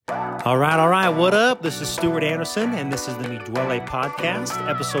All right. What up? This is Stuart Anderson, and this is the Mi Duele podcast,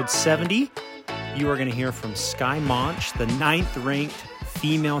 episode 70. You are going to hear from Skye Moench, the 9th-ranked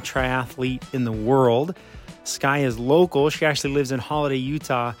female triathlete in the world. Skye is local. She actually lives in Holiday,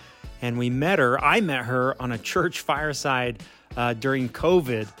 Utah, and I met her on a church fireside during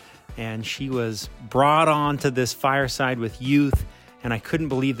COVID, and she was brought on to this fireside with youth, and I couldn't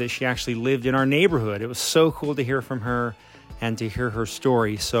believe that she actually lived in our neighborhood. It was so cool to hear from her and to hear her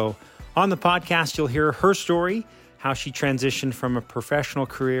story. So on the podcast, you'll hear her story, how she transitioned from a professional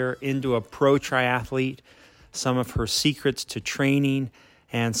career into a pro triathlete, some of her secrets to training,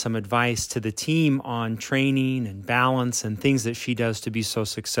 and some advice to the team on training and balance and things that she does to be so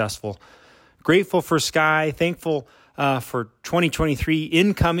successful. Grateful for Skye, thankful for 2023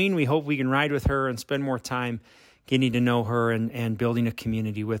 incoming. We hope we can ride with her and spend more time getting to know her and building a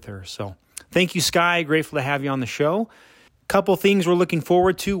community with her. So thank you, Skye. Grateful to have you on the show. Couple things we're looking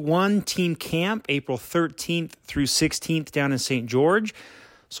forward to. One, team camp, April 13th through 16th down in St. George.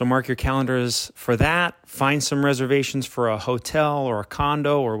 So mark your calendars for that. Find some reservations for a hotel or a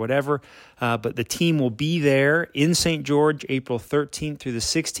condo or whatever. But the team will be there in St. George, April 13th through the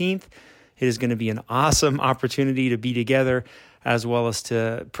 16th. It is going to be an awesome opportunity to be together, as well as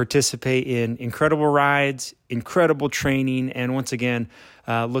to participate in incredible rides, incredible training, and once again,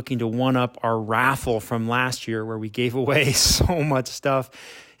 looking to one-up our raffle from last year where we gave away so much stuff,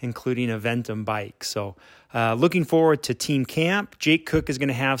 including a Ventum bike. So looking forward to Team Camp. Jake Cook is going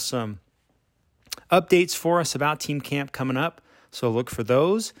to have some updates for us about Team Camp coming up, so look for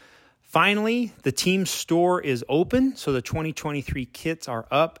those. Finally, the team store is open, so the 2023 kits are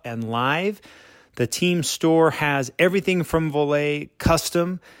up and live. The team store has everything from Volet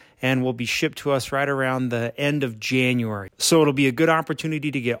custom and will be shipped to us right around the end of January. So it'll be a good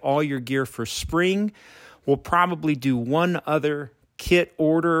opportunity to get all your gear for spring. We'll probably do one other kit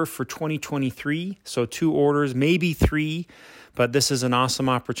order for 2023, so 2 orders, maybe 3, but this is an awesome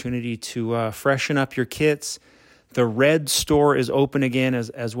opportunity to freshen up your kits. The red store is open again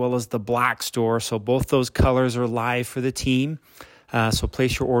as well as the black store, so both those colors are live for the team. So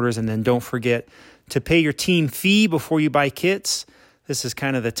place your orders, and then don't forget to pay your team fee before you buy kits. This is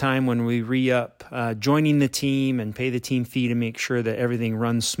kind of the time when we re-up joining the team and pay the team fee to make sure that everything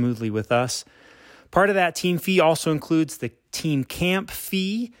runs smoothly with us. Part of that team fee also includes the team camp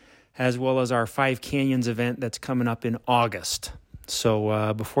fee, as well as our 5 Canyons event that's coming up in August.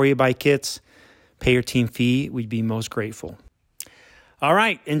 So before you buy kits, pay your team fee. We'd be most grateful. All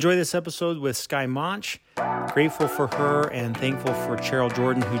right, enjoy this episode with Skye Moench. Grateful for her and thankful for Cheryl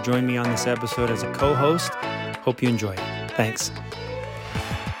Jordan, who joined me on this episode as a co-host. Hope you enjoy it. Thanks.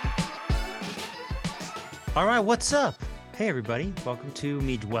 All right, what's up? Hey, everybody. Welcome to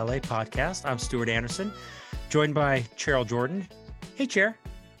Mi Duele podcast. I'm Stuart Anderson, joined by Cheryl Jordan. Hey, Chair.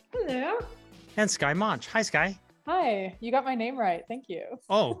 Hello. And Skye Moench. Hi, Skye. Hi. You got my name right. Thank you.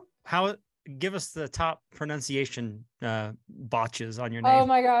 Oh, give us the top pronunciation botches on your name. Oh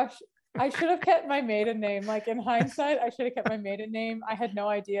my gosh. I should have kept my maiden name. Like, in hindsight, I should have kept my maiden name. I had no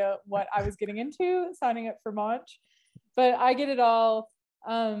idea what I was getting into signing up for Moench, but I get it all.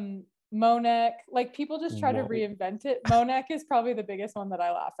 Monek, like, people just try to reinvent it. Monek is probably the biggest one that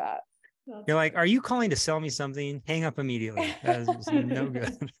I laugh at. You're like, are you calling to sell me something? Hang up immediately. That is no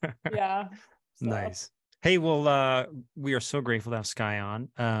good. Yeah. So. Nice. Hey, well, we are so grateful to have Skye on.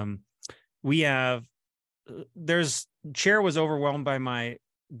 Chair was overwhelmed by my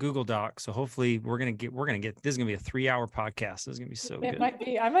Google Doc, so hopefully we're gonna get this is gonna be a 3-hour podcast. This is gonna be so good. It might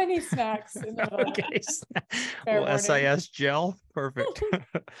be. I might need snacks in the middle. Okay. Well, SIS gel. Perfect.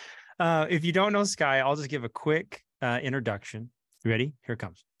 If you don't know Skye, I'll just give a quick introduction. You ready? Here it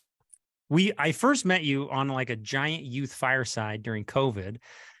comes. I first met you on like a giant youth fireside during COVID.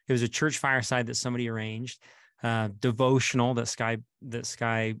 It was a church fireside that somebody arranged, devotional that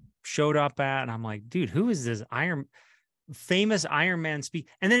Skye showed up at, and I'm like, dude, who is this famous Ironman speak?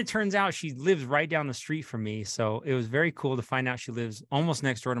 And then it turns out she lives right down the street from me, so it was very cool to find out she lives almost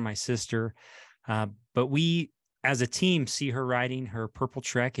next door to my sister. But we, as a team, see her riding her Purple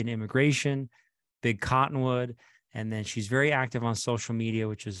Trek in Immigration, Big Cottonwood, and then she's very active on social media,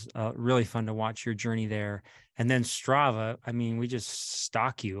 which is really fun to watch your journey there. And then Strava, I mean, we just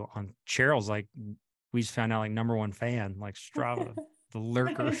stalk you on Cheryl's, like, we just found out, like, #1 fan, like Strava. The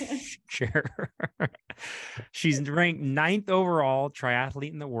lurker chair. She's ranked 9th overall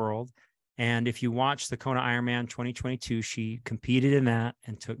triathlete in the world. And if you watch the Kona Ironman 2022, she competed in that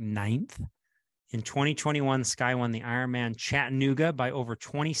and took 9th. In 2021, Skye won the Ironman Chattanooga by over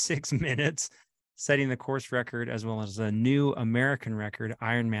 26 minutes, setting the course record as well as a new American record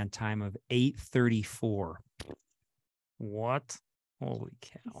Ironman time of 8:34. What? Holy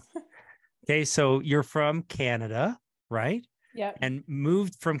cow. Okay, so you're from Canada, right? Yep. And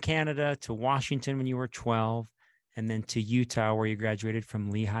moved from Canada to Washington when you were 12, and then to Utah, where you graduated from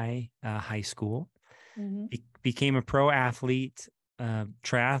Lehigh High School. Mm-hmm. Became a pro athlete,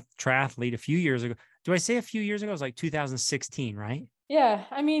 triathlete a few years ago. Do I say a few years ago? It was like 2016, right? Yeah,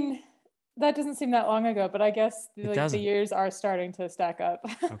 I mean, that doesn't seem that long ago, but I guess It like the doesn't. years are starting to stack up.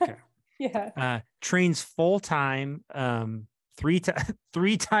 Okay. Yeah. Trains full time, three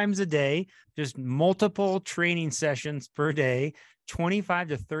times a day, just multiple training sessions per day, 25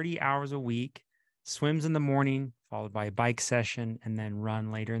 to 30 hours a week. Swims in the morning, followed by a bike session, and then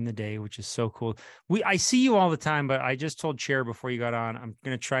run later in the day, which is so cool. I see you all the time, but I just told Chair before you got on, I'm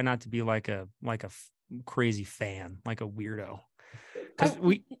gonna try not to be like a crazy fan, like a weirdo, because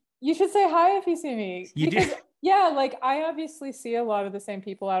You should say hi if you see me, you do. because yeah, like I obviously see a lot of the same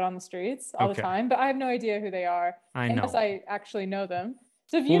people out on the streets all the Okay, time, but I have no idea who they are I unless know. I actually know them.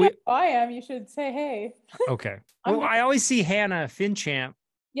 So if you Well, know who I am, you should say hey. okay. I'm Well, gonna, I always see Hannah Finchamp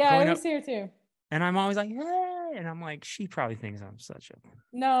yeah, I going always up. see her too. And I'm always like, hey, and I'm like, she probably thinks I'm such a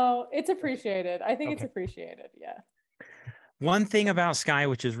No, it's appreciated. I think it's okay. appreciated. Yeah. One thing about Sky,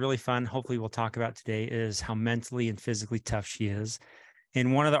 which is really fun, hopefully we'll talk about today, is how mentally and physically tough she is.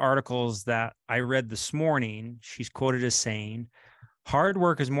 In one of the articles that I read this morning, she's quoted as saying, hard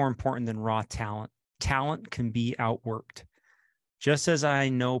work is more important than raw talent. Talent can be outworked. Just as I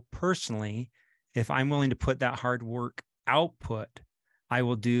know personally, if I'm willing to put that hard work output, I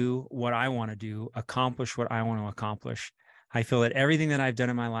will do what I want to do, accomplish what I want to accomplish. I feel that everything that I've done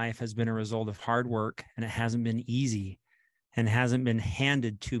in my life has been a result of hard work, and it hasn't been easy and hasn't been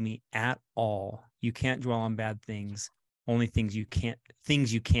handed to me at all. You can't dwell on bad things, only things you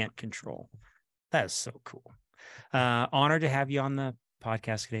can't control. That is so cool. Honored to have you on the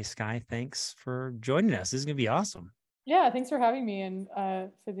podcast today, Sky. Thanks for joining us. This is going to be awesome. Yeah, thanks for having me and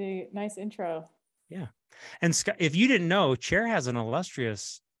for the nice intro. Yeah. And Sky, if you didn't know, Chair has an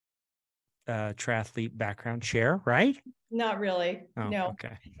illustrious triathlete background. Chair, right? Not really. Oh, No.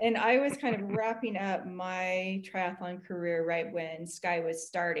 okay. And I was kind of wrapping up my triathlon career right when Sky was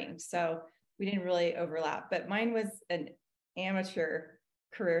starting. So we didn't really overlap, but mine was an amateur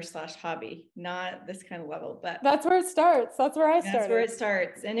career / hobby, not this kind of level, but That's where it starts. That's where I started. that's where it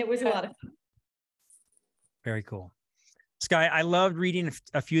starts. And it was a lot of fun. Very cool. Sky, I loved reading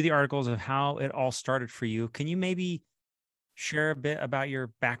a few of the articles of how it all started for you. Can you maybe share a bit about your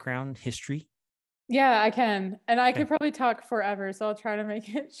background history? Yeah, I can. And I could Okay. probably talk forever, so I'll try to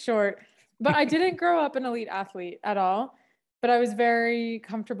make it short. But I didn't grow up an elite athlete at all, but I was very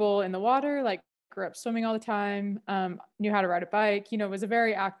comfortable in the water, like grew up swimming all the time, knew how to ride a bike, was a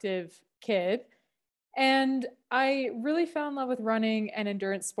very active kid. And I really fell in love with running and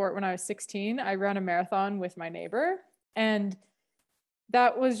endurance sport when I was 16. I ran a marathon with my neighbor, and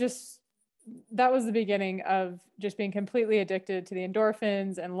that was the beginning of just being completely addicted to the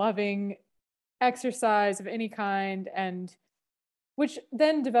endorphins and loving exercise of any kind, and which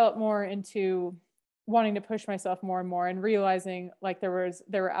then developed more into wanting to push myself more and more and realizing like there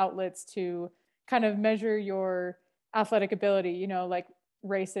were outlets to kind of measure your athletic ability, like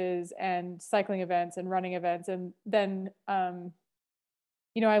races and cycling events and running events. And then I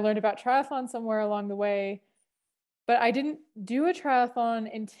learned about triathlon somewhere along the way, but I didn't do a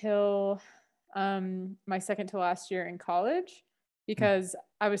triathlon until my second to last year in college, because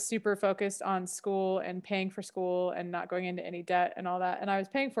I was super focused on school and paying for school and not going into any debt and all that. And I was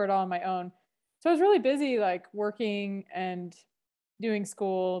paying for it all on my own. So I was really busy, like working and doing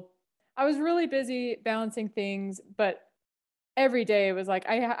school. I was really busy balancing things, but every day it was like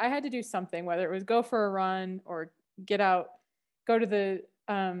I had to do something, whether it was go for a run or get out, go to the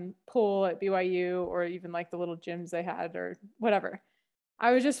pool at BYU, or even like the little gyms they had or whatever.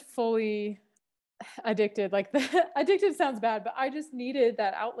 I was just fully addicted. Like the addicted sounds bad, but I just needed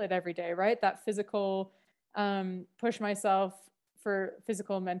that outlet every day, right? That physical push myself for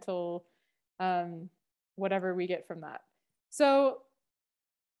physical, mental, whatever we get from that. So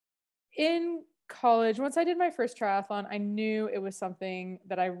in college, once I did my first triathlon, I knew it was something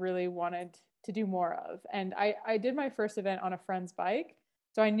that I really wanted to do more of. And I did my first event on a friend's bike.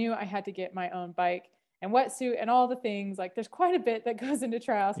 So I knew I had to get my own bike and wetsuit and all the things. Like there's quite a bit that goes into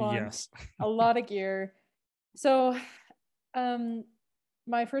triathlon. Yes. A lot of gear. So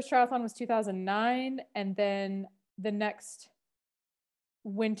my first triathlon was 2009. And then the next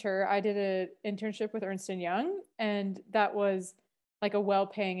winter, I did an internship with Ernst & Young. And that was like a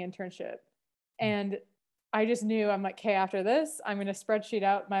well-paying internship. And I just knew, I'm like, okay, after this, I'm going to spreadsheet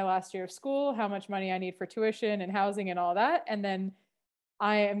out my last year of school, how much money I need for tuition and housing and all that. And then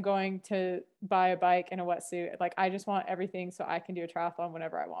I am going to buy a bike and a wetsuit. Like, I just want everything so I can do a triathlon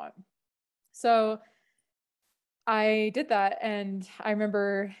whenever I want. So I did that. And I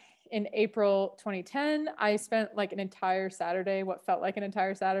remember in April 2010, I spent like an entire Saturday, what felt like an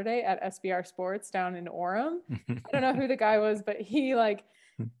entire Saturday at SBR Sports down in Orem. I don't know who the guy was, but he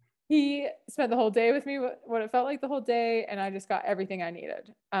spent the whole day with me, what it felt like the whole day. And I just got everything I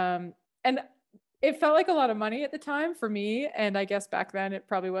needed. And it felt like a lot of money at the time for me. And I guess back then it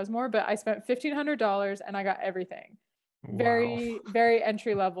probably was more, but I spent $1,500 and I got everything. Wow. Very, very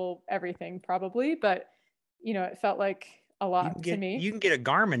entry level, everything probably. But, it felt like a lot to me. You can get a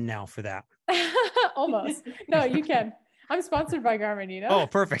Garmin now for that. Almost. No, you can. I'm sponsored by Garmin, Oh,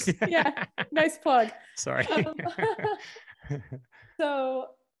 perfect. Yeah. Nice plug. Sorry. So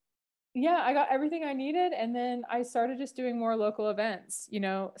yeah, I got everything I needed. And then I started just doing more local events,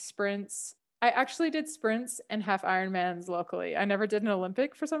 sprints. I actually did sprints and half Ironmans locally. I never did an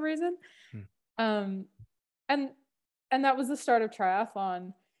Olympic for some reason. And that was the start of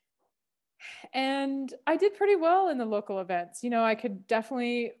triathlon. And I did pretty well in the local events. I could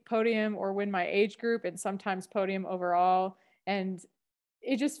definitely podium or win my age group and sometimes podium overall. And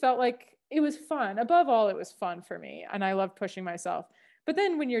it just felt like it was fun. Above all, it was fun for me. And I loved pushing myself. But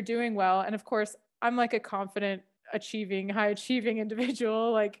then when you're doing well, and of course, I'm like a confident, high achieving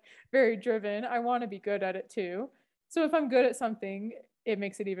individual, like very driven. I want to be good at it too. So if I'm good at something, it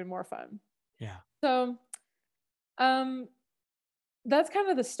makes it even more fun. Yeah. So, that's kind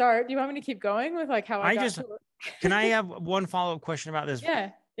of the start. Do you want me to keep going with like how can I have one follow-up question about this?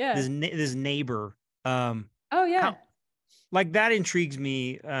 Yeah. This neighbor. Oh yeah. Like that intrigues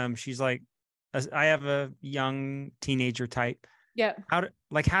me. She's like, I have a young teenager type. Yeah. How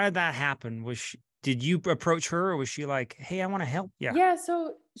did that happen? Did you approach her or was she like, hey, I want to help? Yeah. Yeah.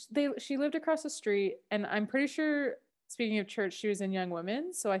 So she lived across the street and I'm pretty sure, speaking of church, she was in Young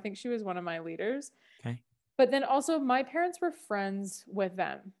Women. So I think she was one of my leaders. Okay. But then also my parents were friends with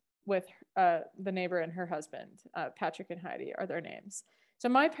them, with the neighbor and her husband, Patrick and Heidi are their names. So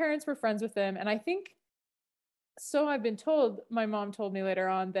my parents were friends with them. And I think, so I've been told, my mom told me later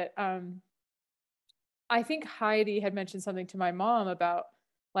on that I think Heidi had mentioned something to my mom about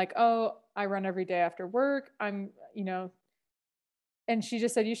like, oh, I run every day after work. And she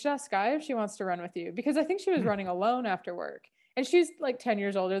just said, you should ask Skye if she wants to run with you, because I think she was running alone after work. And she's like 10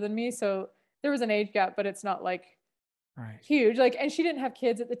 years older than me. So there was an age gap, but it's not like huge. Like, and she didn't have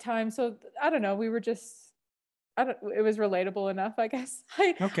kids at the time. So I don't know. We were just, it was relatable enough, I guess.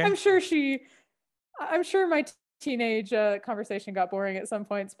 I'm sure my teenage conversation got boring at some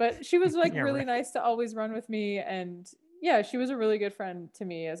points, but she was like really nice to always run with me. And yeah, she was a really good friend to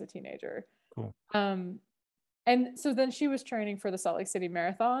me as a teenager. Cool. And so then she was training for the Salt Lake City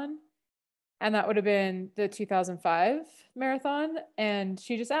Marathon. And that would have been the 2005 marathon. And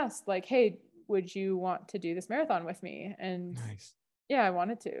she just asked like, hey, would you want to do this marathon with me? And nice. Yeah, I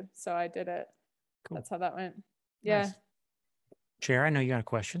wanted to. So I did it. Cool. That's how that went. Yeah. Nice. Chair, I know you got a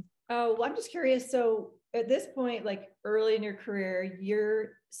question. Oh, well, I'm just curious. So at this point, like early in your career, you're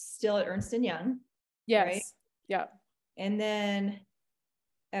still at Ernst & Young. Yes. Right? Yeah. And then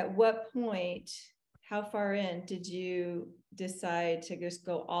at what point, how far in did you decide to just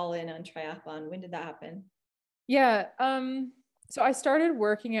go all in on triathlon? When did that happen? Yeah. So I started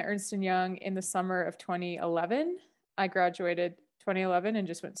working at Ernst & Young in the summer of 2011. I graduated 2011 and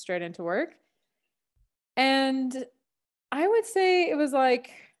just went straight into work. And I would say it was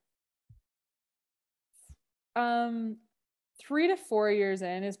like 3 to 4 years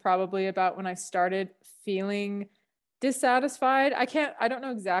in is probably about when I started feeling dissatisfied. I don't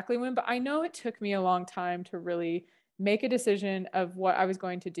know exactly when, but I know it took me a long time to really make a decision of what I was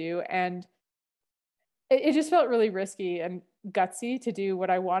going to do. And it just felt really risky and gutsy to do what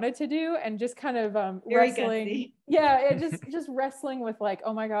I wanted to do, and just kind of wrestling. Gutsy. Yeah, it just wrestling with like,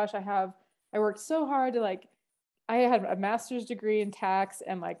 oh my gosh, I worked so hard to like, I had a master's degree in tax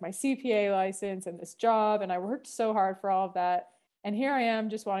and like my CPA license and this job, and I worked so hard for all of that. And here I am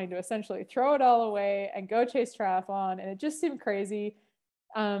just wanting to essentially throw it all away and go chase triathlon. And it just seemed crazy.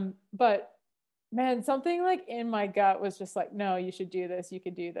 But man, something like in my gut was just like, no, you should do this. You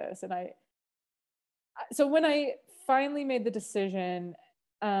could do this. And so when I finally made the decision,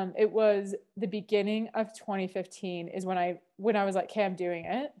 it was the beginning of 2015 is when I was like, okay, I'm doing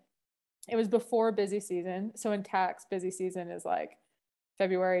it. It was before busy season. So in tax, busy season is like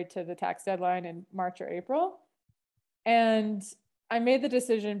February to the tax deadline in March or April. And I made the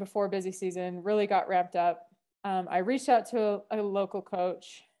decision before busy season, really got ramped up. I reached out to a local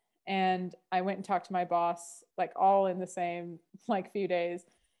coach and I went and talked to my boss, like all in the same like few days,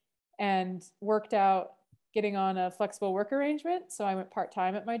 and worked out getting on a flexible work arrangement. So I went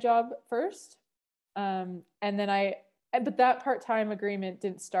part-time at my job first. And then I but that part-time agreement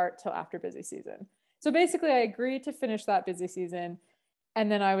didn't start till after busy season. So basically I agreed to finish that busy season. And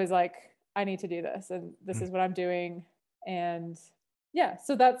then I was like, I need to do this, and this is what I'm doing. And yeah,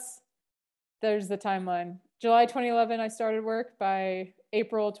 so there's the timeline. July 2011, I started work. By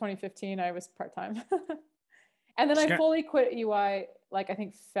April 2015, I was part-time. And then I fully quit UI, like I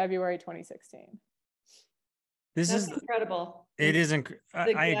think February 2016. That's incredible. It is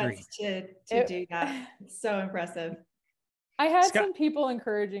I agree to do that. It's so impressive. I had some people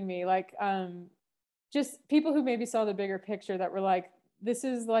encouraging me, like just people who maybe saw the bigger picture, that were like, this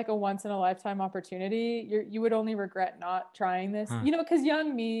is like a once in a lifetime opportunity. You would only regret not trying this, you know, because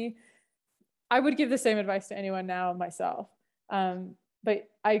young me, I would give the same advice to anyone now myself. But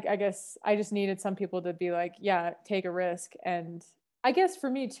I guess I just needed some people to be like, yeah, take a risk. And I guess for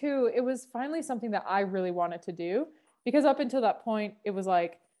me too, it was finally something that I really wanted to do, because up until that point, it was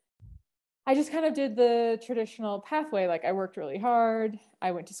like, I just kind of did the traditional pathway. Like I worked really hard.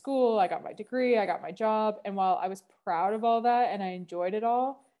 I went to school, I got my degree, I got my job. And while I was proud of all that and I enjoyed it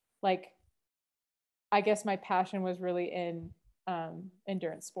all, like, I guess my passion was really in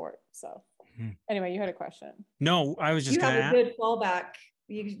endurance sport. So anyway, you had a question. No, I was just going to have a good fallback.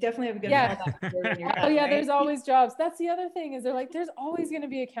 You definitely have a good fallback. When you're done, oh yeah, right? There's always jobs. That's the other thing, is they're like, there's always going to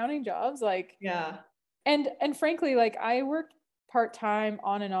be accounting jobs. Like, yeah. And frankly, like I worked part-time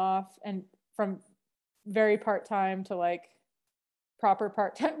on and off, and from very part-time to like proper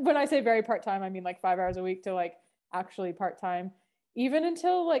part-time. When I say very part-time, I mean like 5 hours a week to like actually part-time, even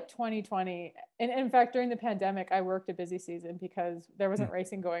until like 2020. And in fact, during the pandemic, I worked a busy season because there wasn't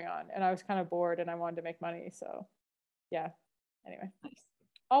racing going on and I was kind of bored and I wanted to make money. So yeah, anyway,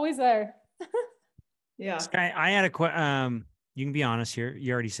 always there. Yeah. Skye, I had a question. You can be honest here.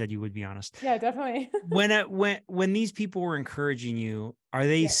 You already said you would be honest. Yeah, definitely. when these people were encouraging you, are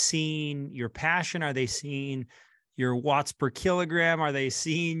they seeing your passion? Are they seeing your watts per kilogram? Are they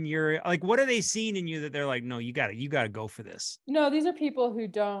seeing your, like, what are they seeing in you that they're like, no, you gotta go for this? No, these were people who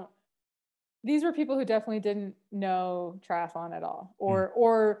definitely didn't know triathlon at all,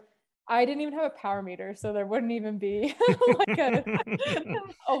 or I didn't even have a power meter, so there wouldn't even be like a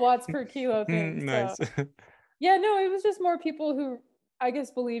watts per kilo thing. Nice. So yeah, no, it was just more people who I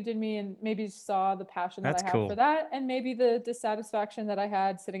guess believed in me and maybe saw the passion that I have for that, and maybe the dissatisfaction that I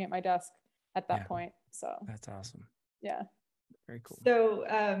had sitting at my desk at that point. So that's awesome. Yeah. Very cool. So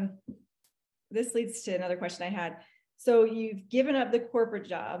this leads to another question I had. So you've given up the corporate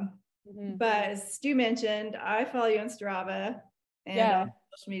job, but as Stu mentioned, I follow you on Strava and on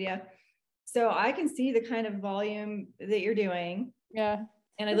social media. So I can see the kind of volume that you're doing. Yeah.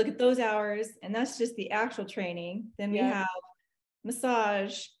 And I look at those hours, and that's just the actual training. Then we have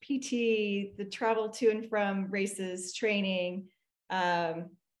massage, PT, the travel to and from races, training,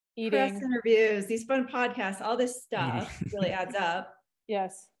 eating, press interviews, these fun podcasts, all this stuff really adds up.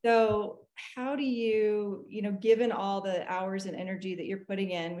 Yes. So how do you, given all the hours and energy that you're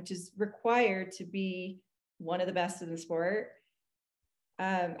putting in, which is required to be one of the best in the sport,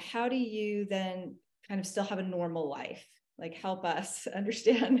 how do you then kind of still have a normal life? Like, help us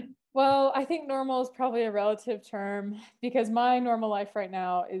understand. Well, I think normal is probably a relative term, because my normal life right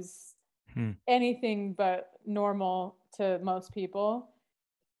now is anything but normal to most people.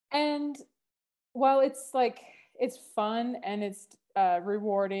 And while it's fun and it's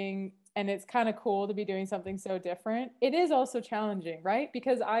rewarding and it's kind of cool to be doing something so different, it is also challenging, right?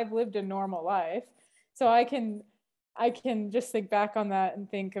 Because I've lived a normal life. So I can just think back on that and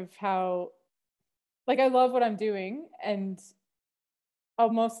think of how, like, I love what I'm doing, and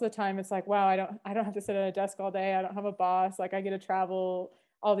most of the time it's like, wow, I don't have to sit at a desk all day. I don't have a boss. Like, I get to travel,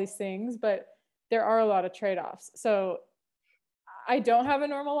 all these things, but there are a lot of trade-offs. So I don't have a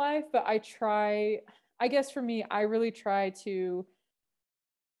normal life, but I guess for me, I really try to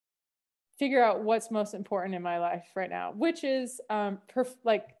figure out what's most important in my life right now, which is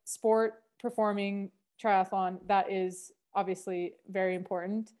like sport, performing, triathlon. That is obviously very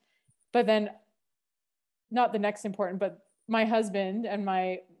important, but then not the next important, but my husband and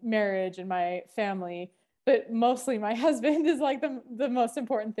my marriage and my family, but mostly my husband is like the most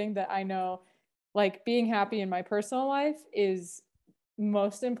important thing that I know. Like, being happy in my personal life is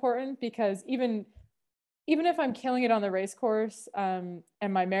most important, because even if I'm killing it on the race course, and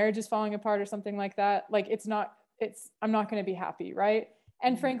my marriage is falling apart or something like that, like I'm not going to be happy. Right.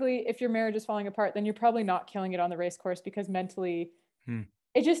 And frankly, if your marriage is falling apart, then you're probably not killing it on the race course, because mentally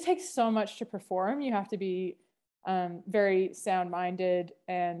it just takes so much to perform. You have to be very sound-minded,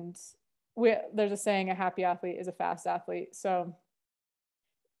 and there's a saying, a happy athlete is a fast athlete. So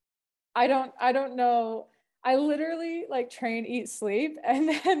I don't know. I literally like train, eat, sleep, and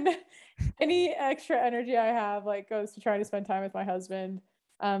then any extra energy I have like goes to trying to spend time with my husband.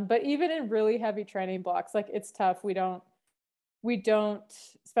 But even in really heavy training blocks, like it's tough. We don't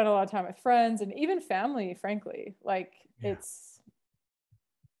spend a lot of time with friends and even family, frankly. Like I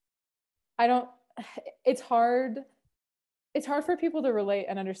don't, it's hard. It's hard for people to relate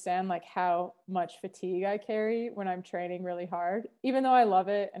and understand like how much fatigue I carry when I'm training really hard, even though I love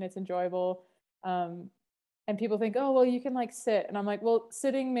it and it's enjoyable. And people think, oh, well, you can like sit. And I'm like, well,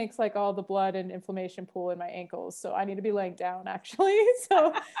 sitting makes like all the blood and inflammation pool in my ankles. So I need to be laying down actually.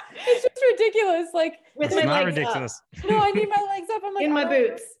 So it's just ridiculous. Like With It's my not legs ridiculous. no, I need my legs up. I'm like, in my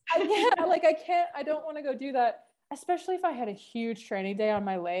boots. I don't want to go do that. Especially if I had a huge training day on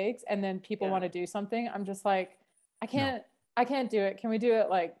my legs and then people want to do something. I'm just like, I can't do it. Can we do it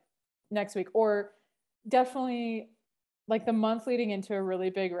like next week? Or definitely like the month leading into a really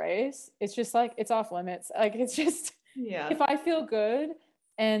big race, it's just like, it's off limits. Like, it's just, if I feel good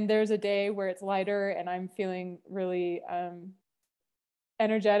and there's a day where it's lighter and I'm feeling really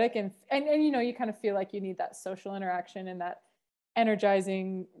energetic and you know, you kind of feel like you need that social interaction and that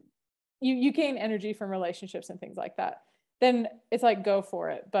energizing, you gain energy from relationships and things like that, then it's like, go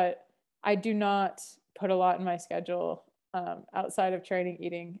for it. But I do not put a lot in my schedule outside of training,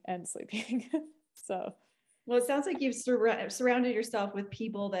 eating, and sleeping. So Well, it sounds like you've surrounded yourself with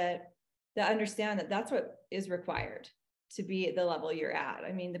people that understand that that's what is required to be at the level you're at.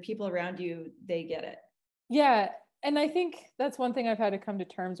 I mean, the people around you, they get it. yeah, and I think that's one thing I've had to come to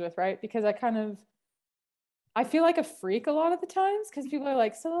terms with, right? Because I feel like a freak a lot of the times because people are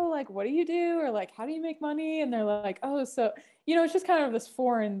like, so like, what do you do? Or like, how do you make money? And they're like, oh, so, you know, it's just kind of this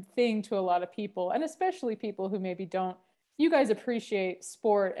foreign thing to a lot of people, and especially people who maybe don't, you guys appreciate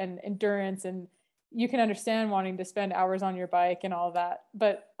sport and endurance and you can understand wanting to spend hours on your bike and all that.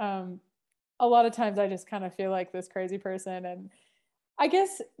 But a lot of times I just kind of feel like this crazy person. And I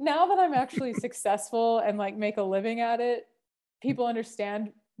guess now that I'm actually successful and like make a living at it, people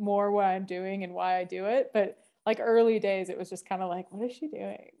understand more what I'm doing and why I do it. But like early days, it was just kind of like, what is she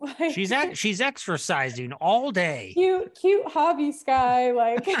doing? Like, She's exercising all day. cute hobby, Sky.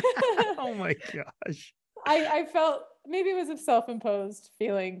 Like, Oh my gosh. I felt maybe it was a self-imposed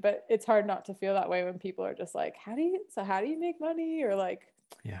feeling, but it's hard not to feel that way when people are just like, how do you make money? Or like,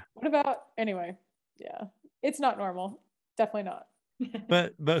 what about, anyway, yeah, it's not normal. Definitely not.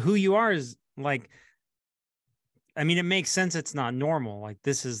 But who you are is like, I mean, it makes sense. It's not normal. Like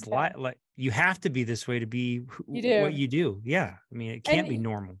this is like you have to be this way to be what you do. Yeah. I mean, it can't be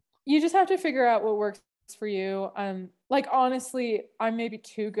normal. You just have to figure out what works for you. Like honestly, I'm maybe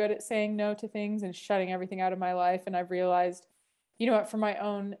too good at saying no to things and shutting everything out of my life. And I've realized, you know what, for my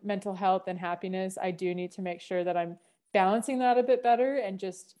own mental health and happiness, I do need to make sure that I'm balancing that a bit better and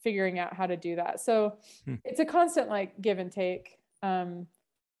just figuring out how to do that. So it's a constant like give and take.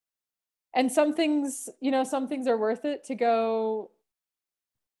 And some things, you know, some things are worth it to go.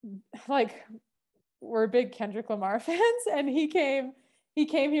 Like, we're big Kendrick Lamar fans, and he came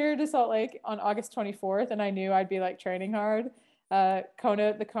here to Salt Lake on August 24th, and I knew I'd be like training hard. The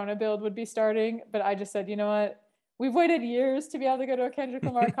Kona build would be starting, but I just said, you know what? We've waited years to be able to go to a Kendrick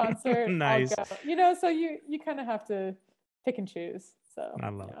Lamar concert. Nice. I'll go. You know, so you kind of have to pick and choose. So I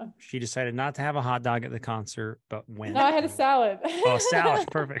love it. She decided not to have a hot dog at the concert, but when? No, I had a salad. Oh, salad,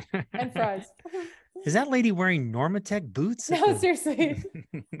 perfect. And fries. Is that lady wearing Normatec boots? No, seriously.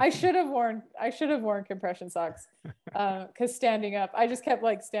 I should have worn compression socks. Because standing up, I just kept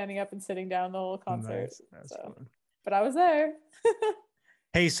like standing up and sitting down the whole concert. Nice. That's fun. But I was there.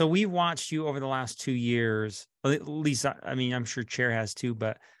 Hey, so we watched you over the last 2 years. At least, I mean, I'm sure Chair has too,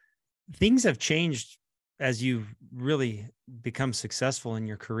 but things have changed as you've really become successful in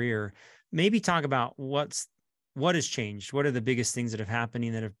your career. Maybe talk about what has changed. What are the biggest things that have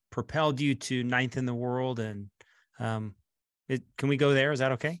happened that have propelled you to 9th in the world? And can we go there? Is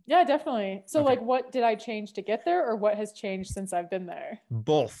that okay? Yeah, definitely. So like, what did I change to get there, or what has changed since I've been there?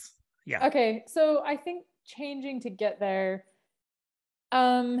 Both. Yeah. Okay. So I think changing to get there,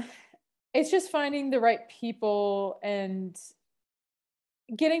 it's just finding the right people and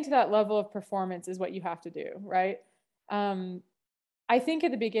getting to that level of performance is what you have to do, right? I think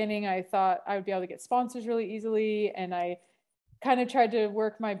at the beginning, I thought I would be able to get sponsors really easily. And I kind of tried to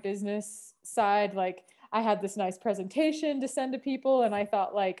work my business side. Like, I had this nice presentation to send to people. And I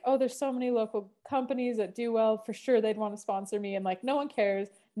thought like, oh, there's so many local companies that do well. For sure, they'd want to sponsor me. And like, no one cares.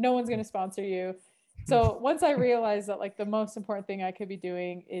 No one's going to sponsor you. So once I realized that like the most important thing I could be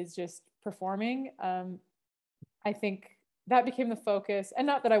doing is just performing, I think that became the focus. And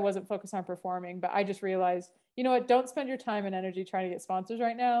not that I wasn't focused on performing, but I just realized, you know what, don't spend your time and energy trying to get sponsors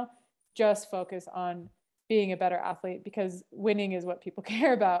right now. Just focus on being a better athlete, because winning is what people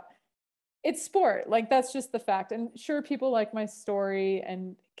care about. It's sport. Like, that's just the fact. And sure, people like my story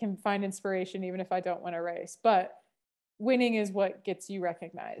and can find inspiration even if I don't win a race, but winning is what gets you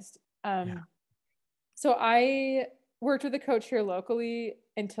recognized. So I worked with a coach here locally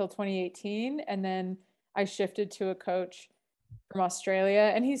until 2018. And then I shifted to a coach from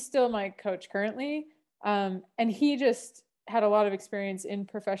Australia, and he's still my coach currently. And he just had a lot of experience in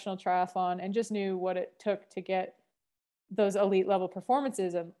professional triathlon and just knew what it took to get those elite level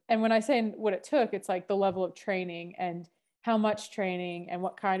performances. And when I say what it took, it's like the level of training and how much training and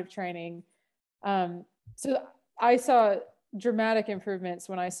what kind of training. So I saw dramatic improvements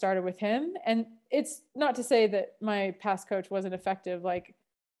when I started with him. And it's not to say that my past coach wasn't effective. Like,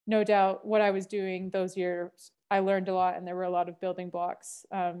 no doubt what I was doing those years, I learned a lot, and there were a lot of building blocks,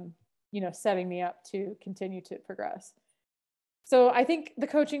 setting me up to continue to progress. So I think the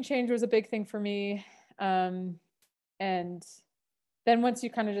coaching change was a big thing for me. And then once you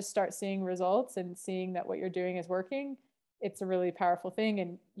kind of just start seeing results and seeing that what you're doing is working, it's a really powerful thing,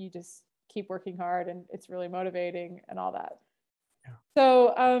 and you just keep working hard, and it's really motivating and all that. Yeah.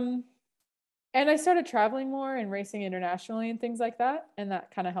 So, and I started traveling more and racing internationally and things like that. And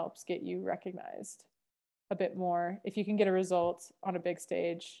that kind of helps get you recognized a bit more. If you can get a result on a big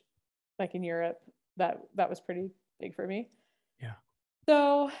stage, like in Europe, that was pretty big for me. Yeah.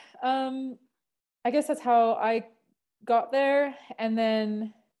 So, I guess that's how I got there. And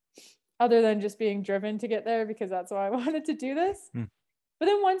then, other than just being driven to get there, because that's why I wanted to do this. But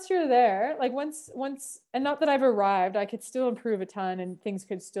then once you're there, like once, and not that I've arrived, I could still improve a ton and things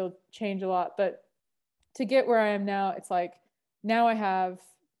could still change a lot. But to get where I am now, it's like, now I have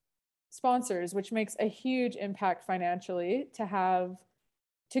sponsors, which makes a huge impact financially,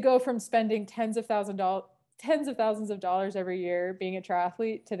 to go from spending tens of thousands of dollars every year being a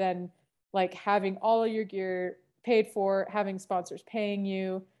triathlete to then like having all of your gear paid for, having sponsors paying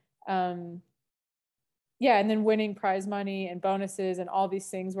you. And then winning prize money and bonuses and all these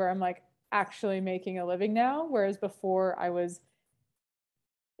things where I'm like actually making a living now. Whereas before I was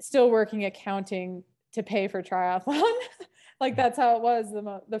still working accounting to pay for triathlon. Like, that's how it was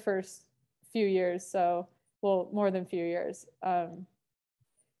the first few years. So, well, more than few years. So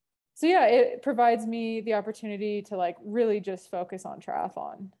yeah, it provides me the opportunity to like really just focus on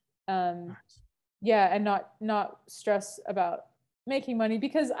triathlon. Nice. Yeah. And not stress about making money,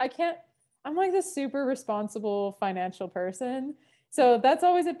 because I'm like this super responsible financial person. So that's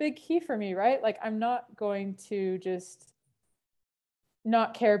always a big key for me, right? Like, I'm not going to just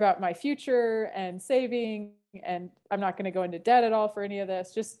not care about my future and saving, and I'm not going to go into debt at all for any of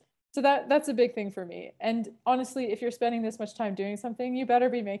this. Just so that's a big thing for me. And honestly, if you're spending this much time doing something, you better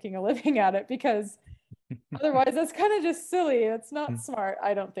be making a living at it, because otherwise that's kind of just silly. It's not smart,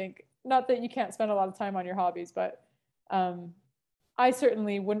 I don't think. Not that you can't spend a lot of time on your hobbies, but I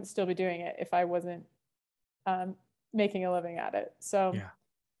certainly wouldn't still be doing it if I wasn't making a living at it. So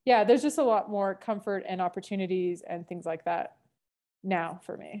yeah, there's just a lot more comfort and opportunities and things like that now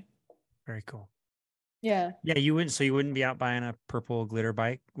for me. Very cool. Yeah. Yeah, you wouldn't be out buying a purple glitter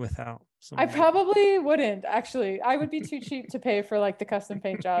bike without I probably wouldn't, actually. I would be too cheap to pay for like the custom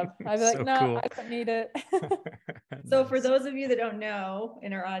paint job. I'd be like, no, cool. I don't need it. So for those of you that don't know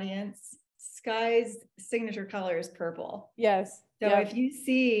in our audience, Skye's signature color is purple. Yes. So if you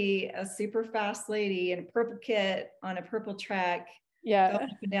see a super fast lady in a purple kit on a purple track, going up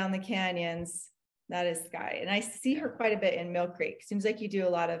and down the canyons, that is Skye. And I see her quite a bit in Mill Creek. Seems like you do a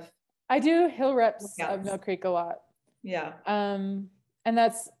lot of. I do hill reps of Mill Creek a lot. Yeah. And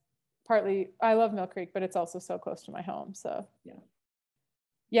that's partly, I love Mill Creek, but it's also so close to my home. So yeah.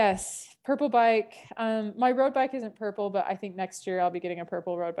 Yes, purple bike. My road bike isn't purple, but I think next year I'll be getting a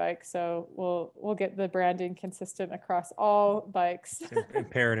purple road bike. So we'll get the branding consistent across all bikes.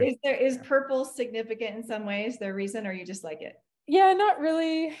 Imperative. Is purple significant in some ways? Their reason, or you just like it? Yeah, not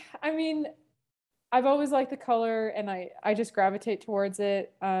really. I mean, I've always liked the color, and I just gravitate towards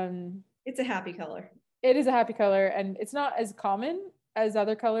it. It's a happy color. It is a happy color, and it's not as common as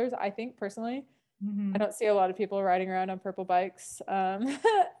other colors, I think, personally. I don't see a lot of people riding around on purple bikes,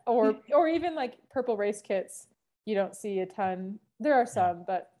 or even like purple race kits. You don't see a ton. There are some,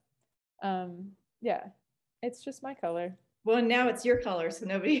 but yeah, it's just my color. Well, now it's your color, so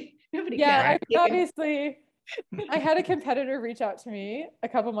nobody. Yeah, obviously. I had a competitor reach out to me a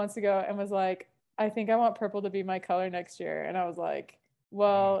couple months ago and was like, "I think I want purple to be my color next year," and I was like,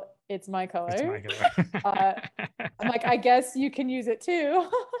 "Well, it's my color." It's my color. I'm like, "I guess you can use it too."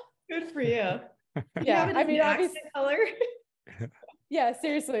 Good for you. Yeah, I mean, obviously, color. Yeah,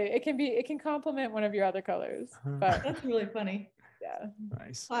 seriously, it can complement one of your other colors. But that's really funny. Yeah,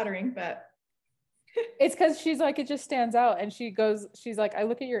 nice, flattering, but It's because she's like, it just stands out. And she's like, I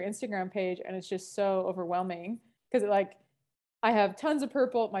look at your Instagram page and it's just so overwhelming because like I have tons of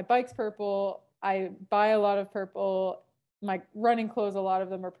purple. My bike's purple. I buy a lot of purple. My running clothes, a lot of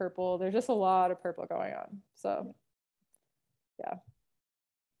them are purple. There's just a lot of purple going on. So yeah.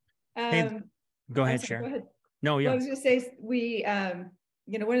 Hey, go ahead, Go Sharon. ahead. No, Well, yeah. I was just say we,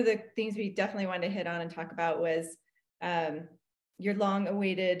 one of the things we definitely wanted to hit on and talk about was your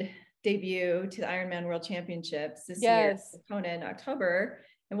long-awaited debut to the Ironman World Championships this year in Kona in October.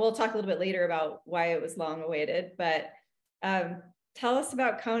 And we'll talk a little bit later about why it was long-awaited. But tell us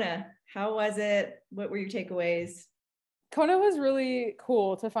about Kona. How was it? What were your takeaways? Kona was really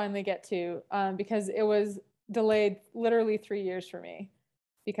cool to finally get to because it was delayed literally 3 years for me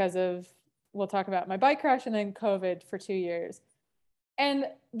because of, we'll talk about my bike crash and then COVID for 2 years. And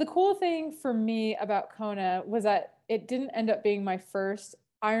the cool thing for me about Kona was that it didn't end up being my first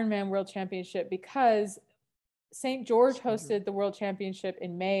Ironman World Championship because St. George hosted the World Championship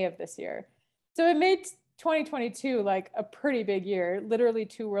in May of this year. So it made 2022 like a pretty big year, literally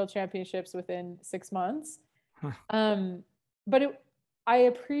 2 World Championships within 6 months. But I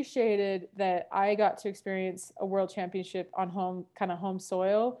appreciated that I got to experience a World Championship on home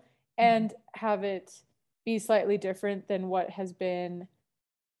soil and have it be slightly different than what has been,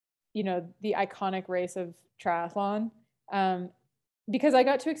 the iconic race of triathlon. Because I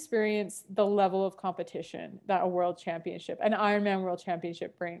got to experience the level of competition that a world championship, an Ironman World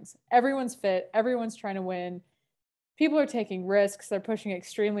Championship brings. Everyone's fit, everyone's trying to win. People are taking risks, they're pushing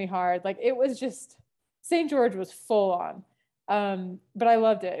extremely hard. Like it was just, St. George was full on. But I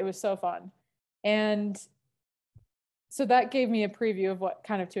loved it. It was so fun. And so that gave me a preview of what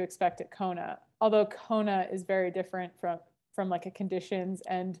kind of to expect at Kona. Although Kona is very different from like a conditions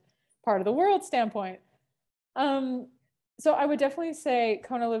and part of the world standpoint. So I would definitely say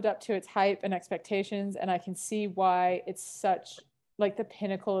Kona lived up to its hype and expectations, and I can see why it's such like the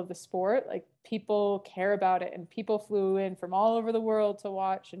pinnacle of the sport. Like people care about it, and people flew in from all over the world to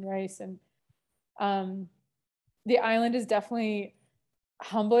watch and race. And the island is definitely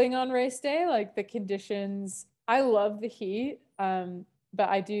humbling on race day. Like the conditions, I love the heat, but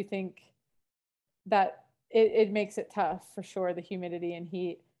I do think that it makes it tough for sure, the humidity and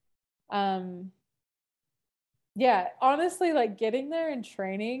heat. Yeah, honestly, like getting there and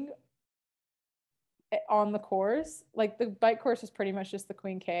training on the course, like the bike course is pretty much just the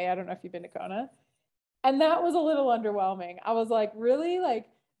Queen K. I don't know if you've been to Kona. And that was a little underwhelming. I was like, really? Like,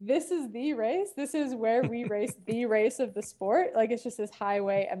 this is the race? This is where we race the race of the sport? Like, it's just this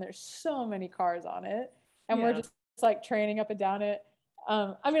highway and there's so many cars on it. And we're just like training up and down it.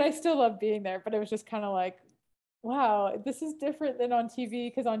 I mean, I still love being there, but it was just kind of like, wow, this is different than on TV,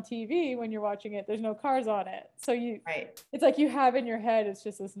 because on TV, when you're watching it, there's no cars on it. So it's like you have in your head, it's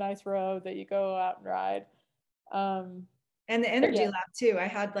just this nice road that you go out and ride. And the energy lab too. I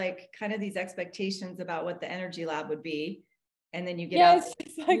had like kind of these expectations about what the energy lab would be. And then you get out,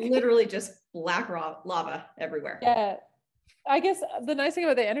 it's like literally just black lava everywhere. Yeah. I guess the nice thing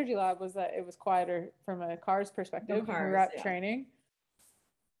about the energy lab was that it was quieter from a car's perspective. We were out training.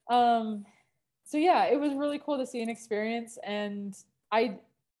 So yeah, it was really cool to see and experience. And I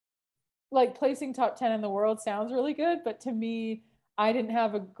like placing top 10 in the world sounds really good, but to me, I didn't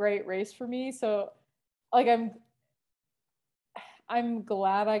have a great race for me. So like, I'm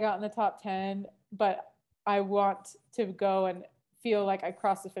glad I got in the top 10, but I want to go and feel like I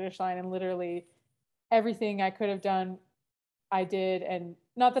crossed the finish line and literally everything I could have done, I did. And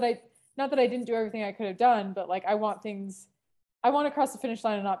not that I didn't do everything I could have done, but like I want to cross the finish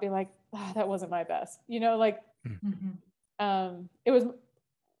line and not be like, oh, that wasn't my best, like, it was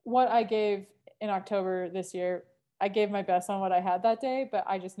what I gave in October this year. I gave my best on what I had that day, but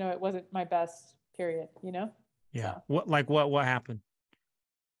I just know it wasn't my best period, Yeah. So. What happened?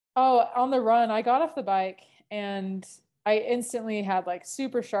 Oh, on the run, I got off the bike and I instantly had like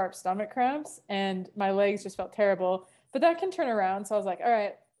super sharp stomach cramps and my legs just felt terrible, but that can turn around. So I was like, all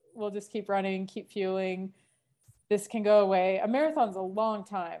right, we'll just keep running, keep fueling. This can go away. A marathon's a long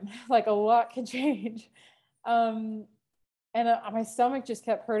time. Like a lot can change. And my stomach just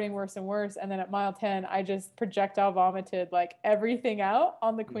kept hurting worse and worse. And then at mile 10, I just projectile vomited like everything out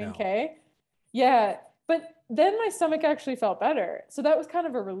on the Queen K. Yeah. But then my stomach actually felt better. So that was kind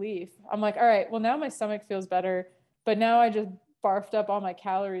of a relief. I'm like, all right, well, now my stomach feels better, but now I just barfed up all my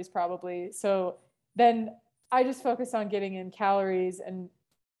calories probably. So then I just focused on getting in calories and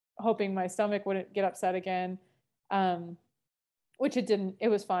hoping my stomach wouldn't get upset again. Which it didn't. It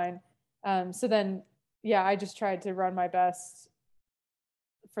was fine. So then, yeah, I just tried to run my best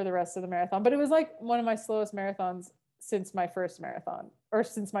for the rest of the marathon. But it was like one of my slowest marathons since my first marathon, or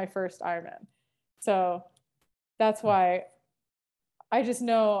since my first Ironman. So that's why I just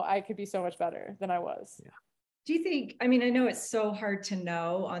know I could be so much better than I was. Yeah. Do you think, I mean, I know it's so hard to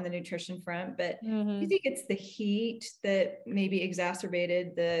know on the nutrition front, but do you think it's the heat that maybe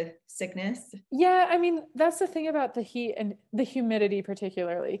exacerbated the sickness? Yeah, I mean, that's the thing about the heat and the humidity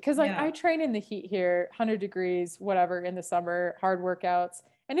particularly, because like I train in the heat here, 100 degrees, whatever, in the summer, hard workouts,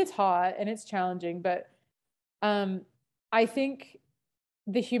 and it's hot and it's challenging, but I think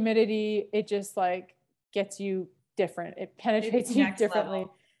the humidity, it just like gets you different. It penetrates you differently.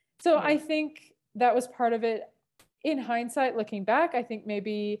 Level. So I think that was part of it. In hindsight, looking back, I think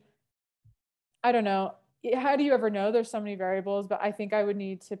maybe, I don't know, how do you ever know? There's so many variables, but I think I would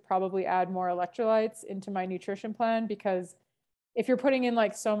need to probably add more electrolytes into my nutrition plan, because if you're putting in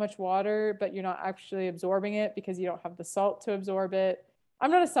like so much water, but you're not actually absorbing it because you don't have the salt to absorb it. I'm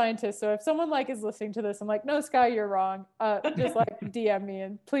not a scientist, so if someone like is listening to this, I'm like, no, Sky, you're wrong. Just like DM me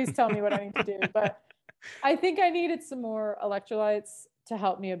and please tell me what I need to do. But I think I needed some more electrolytes to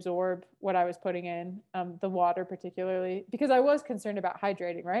help me absorb what I was putting in, the water particularly, because I was concerned about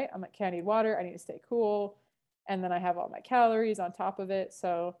hydrating, right? I'm like, can't need water. I need to stay cool. And then I have all my calories on top of it.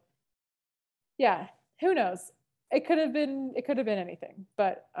 So yeah, who knows? It could have been anything,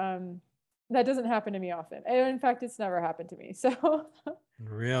 but that doesn't happen to me often. And in fact, it's never happened to me. So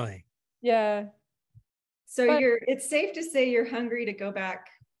really? Yeah. So it's safe to say you're hungry to go back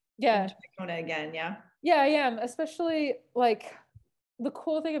to Kona again. Yeah. Yeah, I am. Especially like the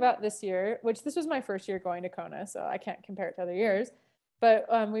cool thing about this year, which this was my first year going to Kona, so I can't compare it to other years. But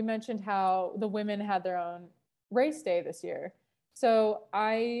we mentioned how the women had their own race day this year. So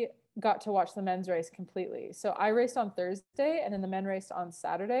I got to watch the men's race completely. So I raced on Thursday and then the men raced on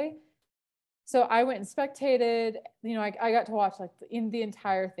Saturday. So I went and spectated, I got to watch like in the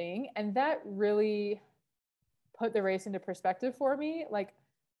entire thing. And that really put the race into perspective for me, like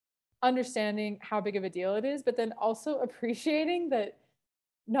understanding how big of a deal it is, but then also appreciating that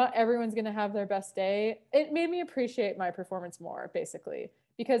not everyone's going to have their best day. It made me appreciate my performance more, basically,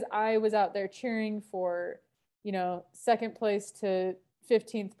 because I was out there cheering for, second place to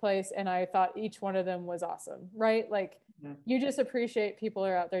 15th place. And I thought each one of them was awesome, right? Like you just appreciate people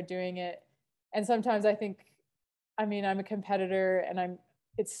are out there doing it. And sometimes I think, I'm a competitor and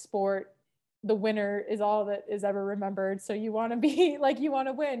it's sport. The winner is all that is ever remembered. So you want to be like, you want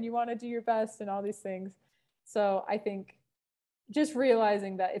to win, you want to do your best and all these things. So I think just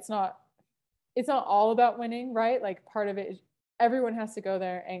realizing that it's not all about winning, right? Like part of it is everyone has to go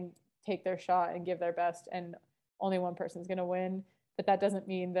there and take their shot and give their best, and only one person's going to win. But that doesn't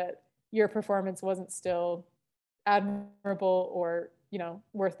mean that your performance wasn't still admirable or,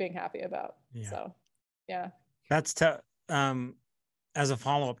 worth being happy about. Yeah. So, yeah. That's as a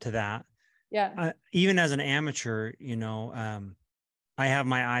follow-up to that. Yeah. Even as an amateur, I have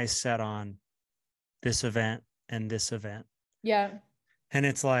my eyes set on this event and this event. Yeah. And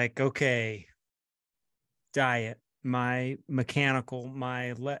it's like, okay, diet, my mechanical,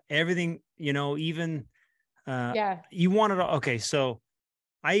 everything, even you want it all. Okay. So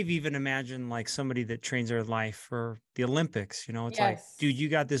I've even imagined like somebody that trains their life for the Olympics, it's like, dude, you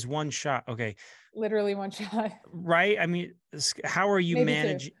got this one shot. Okay. Literally one shot. Right. I mean, how are you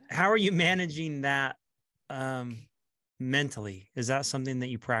managing that mentally? Is that something that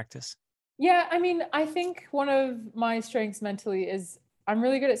you practice? Yeah. I think one of my strengths mentally is I'm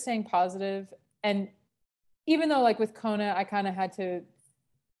really good at staying positive. And even though like with Kona, I kind of had to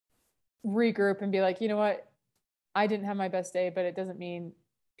regroup and be like, you know what? I didn't have my best day, but it doesn't mean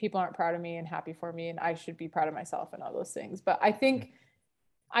people aren't proud of me and happy for me. And I should be proud of myself and all those things. But I think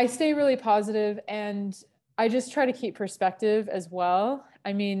I stay really positive and I just try to keep perspective as well.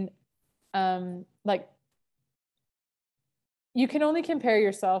 Like you can only compare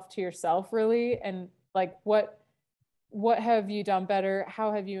yourself to yourself really. And like, what have you done better?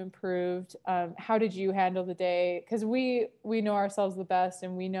 How have you improved? How did you handle the day? Because we know ourselves the best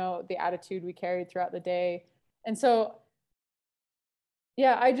and we know the attitude we carried throughout the day. And so,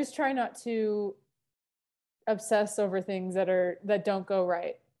 yeah, I just try not to obsess over things that don't go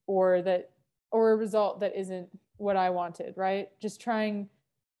right or a result that isn't what I wanted, right? Just trying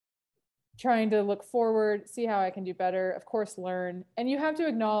to look forward, see how I can do better, of course, learn. And you have to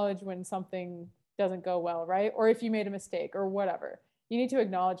acknowledge when something doesn't go well, right? Or if you made a mistake or whatever, you need to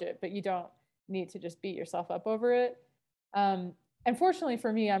acknowledge it, but you don't need to just beat yourself up over it. And fortunately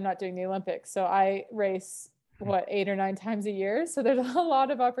for me, I'm not doing the Olympics. So I race 8 or 9 times a year. So there's a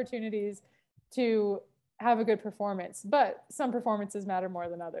lot of opportunities to have a good performance, but some performances matter more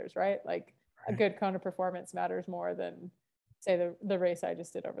than others, right? Like a good Kona performance matters more than say the race I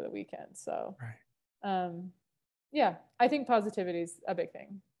just did over the weekend. So, yeah, I think positivity is a big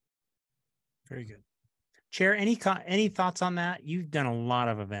thing. Very good. Chair, any thoughts on that? You've done a lot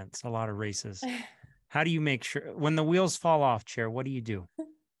of events, a lot of races. How do you make sure when the wheels fall off, Chair, what do you do?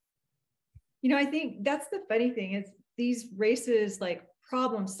 I think that's the funny thing is these races, like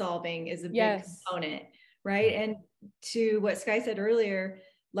problem solving is a big component, right? And to what Sky said earlier,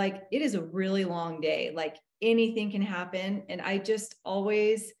 like it is a really long day, like anything can happen. And I just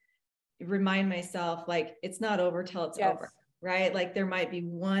always remind myself, like, it's not over till it's over. Right? Like there might be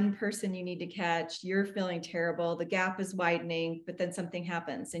one person you need to catch, you're feeling terrible, the gap is widening, but then something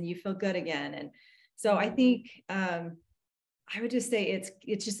happens and you feel good again. And so I think I would just say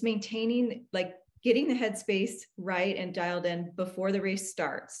it's just maintaining, like getting the headspace right and dialed in before the race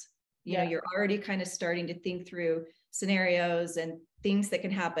starts. You know, you're already kind of starting to think through scenarios and things that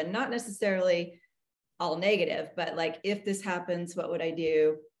can happen, not necessarily all negative, but like, if this happens, what would I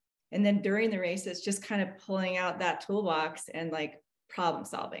do? And then during the race, it's just kind of pulling out that toolbox and like problem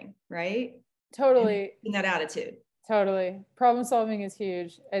solving, right? Totally. And that attitude. Totally. Problem solving is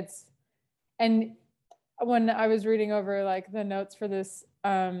huge. And when I was reading over like the notes for this,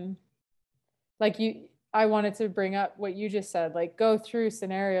 I wanted to bring up what you just said, like go through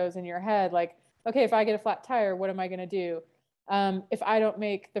scenarios in your head. Like, okay, if I get a flat tire, what am I going to do? If I don't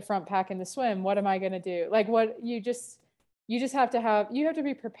make the front pack in the swim, what am I going to do? Like you have to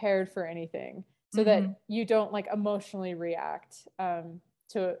be prepared for anything so that you don't like emotionally react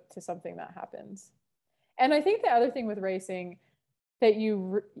to something that happens. And I think the other thing with racing that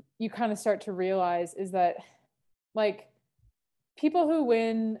you kind of start to realize is that like people who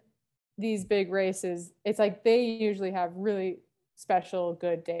win these big races, it's like they usually have really special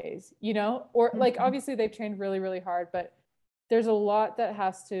good days, or like obviously they've trained really, really hard, but there's a lot that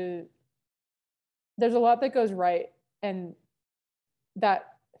goes right, and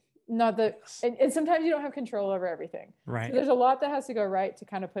and sometimes you don't have control over everything. Right. So there's a lot that has to go right to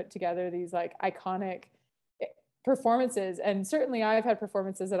kind of put together these like iconic performances. And certainly I've had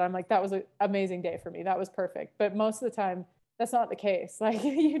performances that I'm like, that was an amazing day for me. That was perfect. But most of the time that's not the case. Like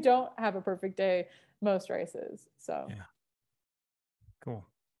you don't have a perfect day most races. So yeah. Cool.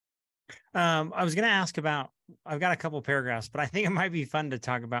 I was going to ask about, I've got a couple of paragraphs, but I think it might be fun to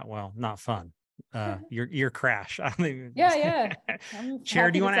talk about, well, not fun. Your crash. Yeah.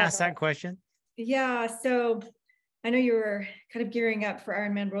 Chair, do you want to ask that question? Yeah. So I know you were kind of gearing up for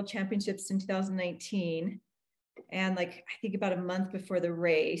Ironman World Championships in 2019. And like, I think about a month before the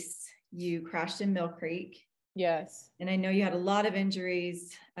race, you crashed in Mill Creek. Yes. And I know you had a lot of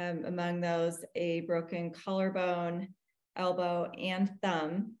injuries, among those, a broken collarbone, elbow, and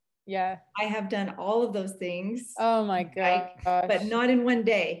thumb. Yeah. I have done all of those things. Oh my gosh. But not in one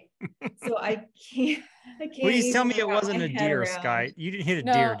day. So I can't. Please tell me it wasn't a deer, Sky. You didn't hit a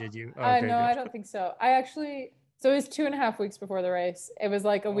deer, did you? Okay, no, I don't think so. So it was 2.5 weeks before the race. It was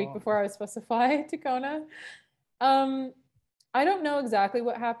like a week before I was supposed to fly to Kona. I don't know exactly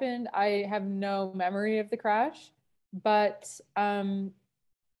what happened. I have no memory of the crash, but I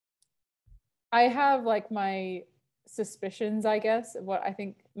have like my suspicions, I guess, of what I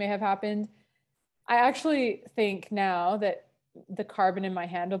think may have happened. I actually think now that the carbon in my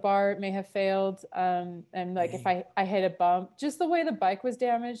handlebar may have failed. And like if I hit a bump, just the way the bike was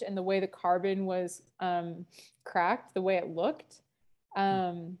damaged and the way the carbon was cracked, the way it looked.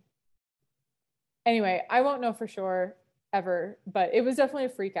 Anyway, I won't know for sure ever, but it was definitely a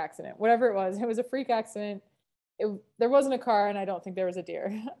freak accident. Whatever it was a freak accident. There wasn't a car, and I don't think there was a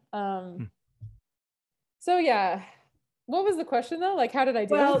deer. So yeah. What was the question though? Like, how did I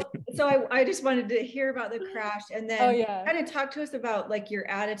do? Well, so I just wanted to hear about the crash, and then kind of talk to us about like your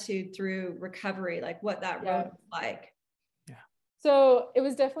attitude through recovery, like what that road was like. Yeah. So it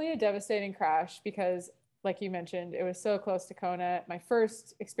was definitely a devastating crash because, like you mentioned, it was so close to Kona. My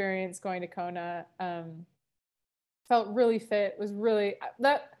first experience going to Kona, felt really fit. Was really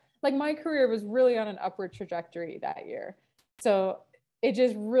like my career was really on an upward trajectory that year. So it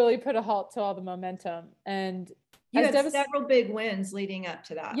just really put a halt to all the momentum. And you had several big wins leading up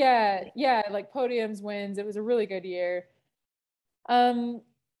to that. Yeah, like podiums, wins. It was a really good year. So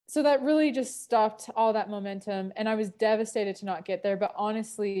that really just stopped all that momentum, and I was devastated to not get there. But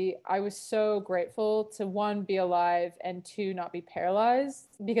honestly, I was so grateful to, one, be alive, and two, not be paralyzed,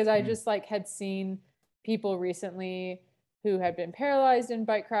 because I just like had seen people recently who had been paralyzed in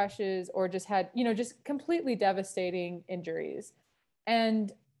bike crashes or just had, just completely devastating injuries.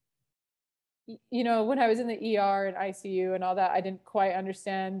 And when I was in the ER and ICU and all that, I didn't quite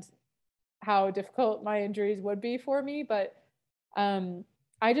understand how difficult my injuries would be for me. But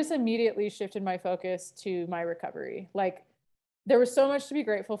I just immediately shifted my focus to my recovery. Like, there was so much to be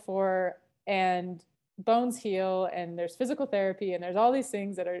grateful for. And bones heal and there's physical therapy and there's all these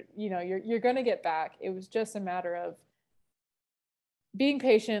things that are, you're going to get back. It was just a matter of being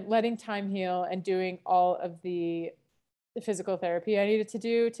patient, letting time heal, and doing all of the physical therapy I needed to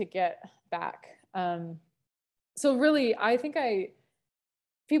do to get back. So really, I think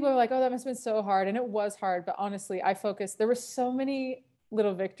people are like, oh, that must have been so hard. And it was hard, but honestly, there were so many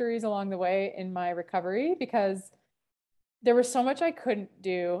little victories along the way in my recovery because there was so much I couldn't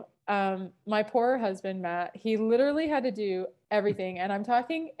do. My poor husband, Matt, he literally had to do everything. And I'm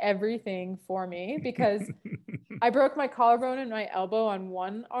talking everything for me because I broke my collarbone and my elbow on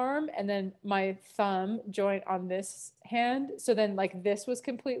one arm and then my thumb joint on this hand. So then like this was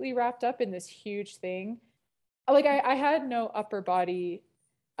completely wrapped up in this huge thing. Like I had no upper body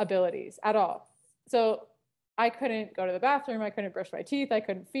abilities at all. So I couldn't go to the bathroom. I couldn't brush my teeth. I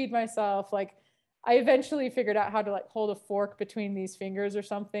couldn't feed myself. Like I eventually figured out how to like hold a fork between these fingers or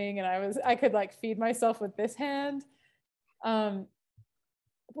something. And I could like feed myself with this hand.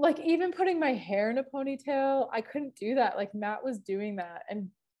 Like even putting my hair in a ponytail, I couldn't do that. Like Matt was doing that. And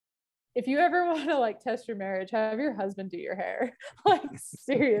if you ever want to like test your marriage, have your husband do your hair. Like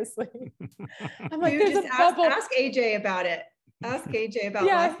seriously. I'm like, you just ask AJ about it. Ask AJ about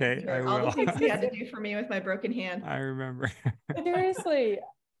all the things he had to do for me with my broken hand. I remember. Seriously.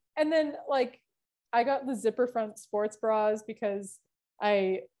 And then like I got the zipper front sports bras because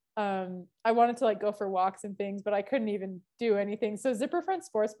I wanted to like go for walks and things, but I couldn't even do anything. So zipper front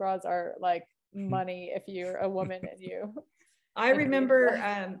sports bras are like money if you're a woman and you. I remember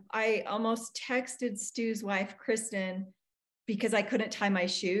I almost texted Stu's wife, Kristen, because I couldn't tie my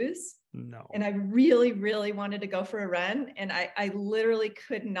shoes. No. And I really, really wanted to go for a run. And I literally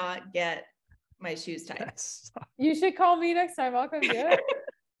could not get my shoes tied. You should call me next time. I'll come do it.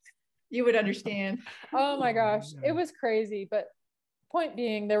 You would understand. Oh my gosh. It was crazy. But point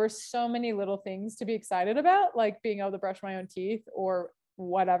being, there were so many little things to be excited about, like being able to brush my own teeth or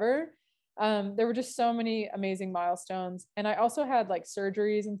whatever. There were just so many amazing milestones. And I also had like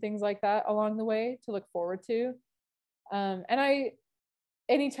surgeries and things like that along the way to look forward to.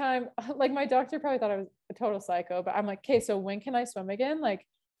 Anytime, like my doctor probably thought I was a total psycho, but I'm like, okay, so when can I swim again? Like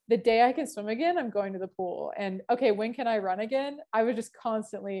the day I can swim again, I'm going to the pool. And okay, when can I run again? I was just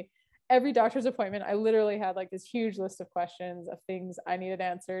constantly, every doctor's appointment, I literally had like this huge list of questions of things I needed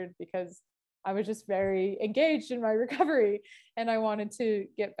answered because I was just very engaged in my recovery and I wanted to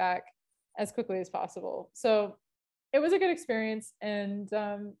get back as quickly as possible. So it was a good experience and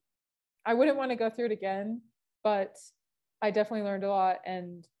I wouldn't want to go through it again, but I definitely learned a lot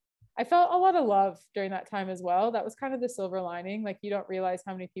and I felt a lot of love during that time as well. That was kind of the silver lining. Like you don't realize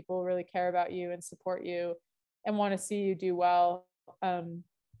how many people really care about you and support you and want to see you do well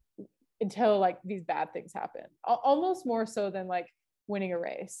until like these bad things happen. Almost more so than like winning a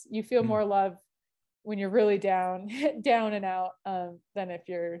race. You feel more love when you're really down and out than if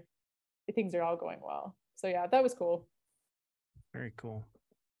things are all going well. So yeah, that was cool. Very cool.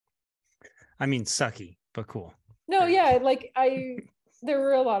 I mean, sucky, but cool. No, yeah, like there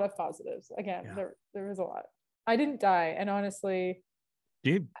were a lot of positives. Again, there was a lot. I didn't die, and honestly,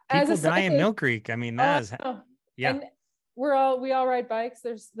 dude, people die in Mill Creek. I mean, that is, yeah. And we all ride bikes.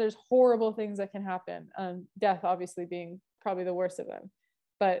 There's horrible things that can happen. Death, obviously, being probably the worst of them.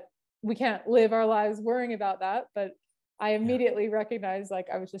 But we can't live our lives worrying about that. But I immediately recognized, like,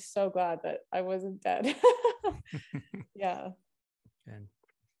 I was just so glad that I wasn't dead. Yeah. Good.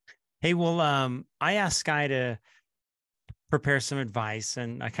 Hey, well, I asked Skye to prepare some advice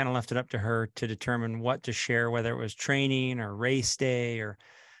and I kind of left it up to her to determine what to share, whether it was training or race day or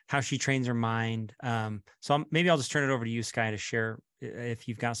how she trains her mind. So maybe I'll just turn it over to you, Skye, to share if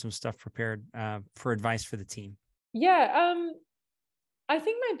you've got some stuff prepared for advice for the team. Yeah. I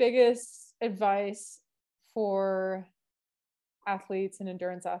think my biggest advice for athletes and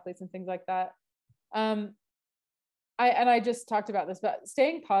endurance athletes and things like that, I just talked about this, but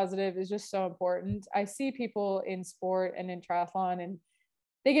staying positive is just so important. I see people in sport and in triathlon and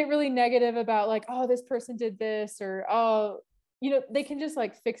they get really negative about like, oh, this person did this or, oh, they can just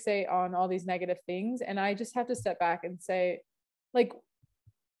like fixate on all these negative things. And I just have to step back and say, like,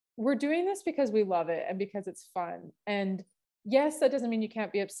 we're doing this because we love it and because it's fun. And yes, that doesn't mean you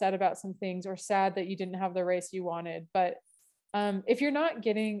can't be upset about some things or sad that you didn't have the race you wanted, but if you're not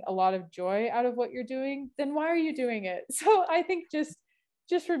getting a lot of joy out of what you're doing, then why are you doing it? So I think just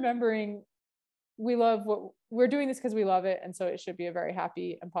remembering we're doing this because we love it. And so it should be a very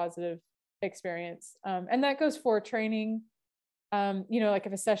happy and positive experience. And that goes for training. Like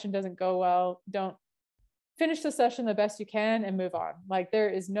if a session doesn't go well, don't finish the session the best you can and move on. Like there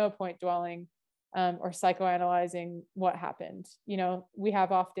is no point dwelling or psychoanalyzing what happened. We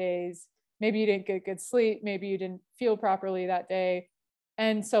have off days. maybe you didn't get good sleep, maybe you didn't feel properly that day.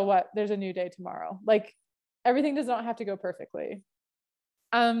 And so what? There's a new day tomorrow. Like everything does not have to go perfectly.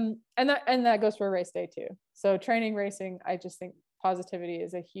 And that goes for a race day too. So training, racing, I just think positivity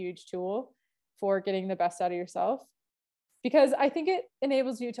is a huge tool for getting the best out of yourself, because I think it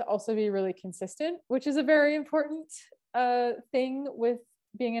enables you to also be really consistent, which is a very important thing with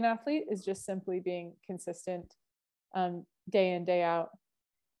being an athlete, is just simply being consistent day in, day out.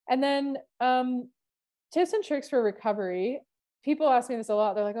 And then tips and tricks for recovery. People ask me this a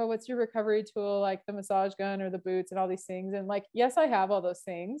lot. They're like, oh, what's your recovery tool? Like the massage gun or the boots and all these things. And like, yes, I have all those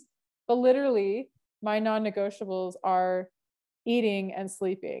things, but literally my non-negotiables are eating and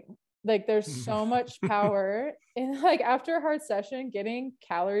sleeping. Like there's so much power in, like, after a hard session, getting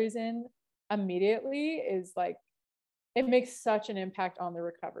calories in immediately is like, it makes such an impact on the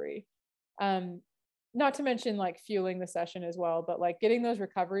recovery. Not to mention like fueling the session as well, but like getting those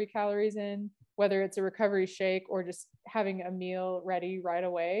recovery calories in, whether it's a recovery shake or just having a meal ready right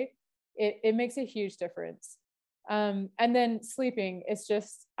away, it makes a huge difference. And then sleeping, it's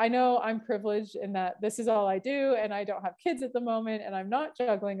just, I know I'm privileged in that this is all I do and I don't have kids at the moment and I'm not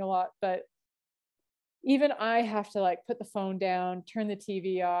juggling a lot, but even I have to like put the phone down, turn the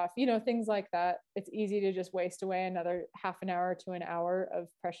TV off, things like that. It's easy to just waste away another half an hour to an hour of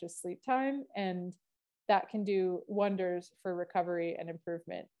precious sleep time. And that can do wonders for recovery and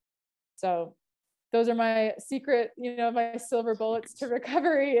improvement. So those are my secret, my silver bullets to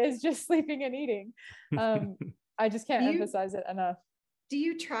recovery is just sleeping and eating. I just can't emphasize it enough. Do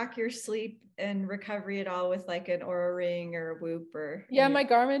you track your sleep and recovery at all with like an Oura Ring or a Whoop or? Yeah, my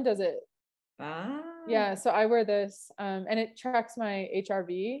Garmin does it. Ah. Yeah, so I wear this and it tracks my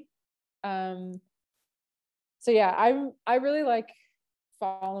HRV. So yeah, I really like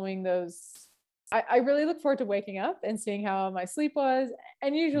following those. I really look forward to waking up and seeing how my sleep was.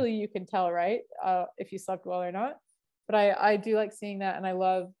 And usually you can tell, right? If you slept well or not. But I do like seeing that. And I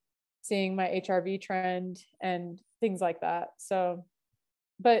love seeing my HRV trend and things like that. So,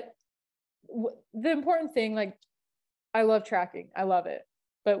 but the important thing, like, I love tracking. I love it.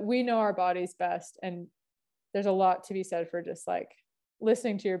 But we know our bodies best. And there's a lot to be said for just like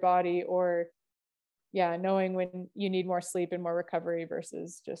listening to your body, or knowing when you need more sleep and more recovery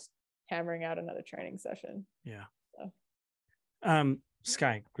versus just hammering out another training session. Yeah. So.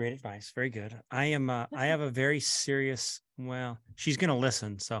 Sky, great advice. Very good. I have a very serious, well, she's going to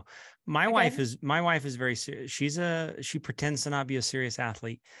listen. So my wife is very serious. She pretends to not be a serious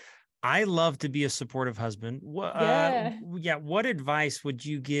athlete. I love to be a supportive husband. What advice would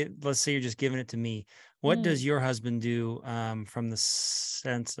you give? Let's say you're just giving it to me. What does your husband do from the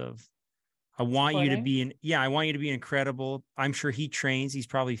sense of, I want you to be incredible. I'm sure he trains. He's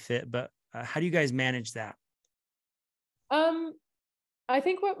probably fit, but how do you guys manage that? I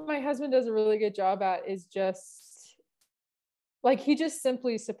think what my husband does a really good job at is just like, he just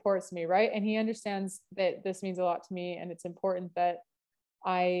simply supports me, right? And he understands that this means a lot to me and it's important that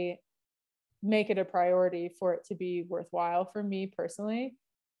I make it a priority for it to be worthwhile for me personally.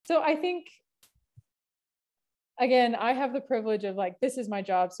 So I think, again, I have the privilege of like, this is my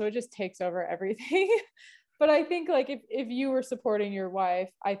job, so it just takes over everything. But I think like if you were supporting your wife,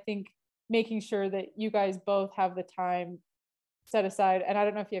 I think making sure that you guys both have the time set aside, and I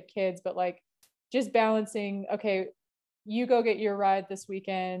don't know if you have kids, but like just balancing, okay, you go get your ride this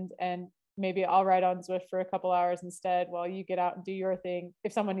weekend and maybe I'll ride on Zwift for a couple hours instead while you get out and do your thing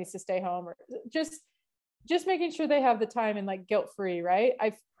if someone needs to stay home, or just making sure they have the time and like guilt-free, right?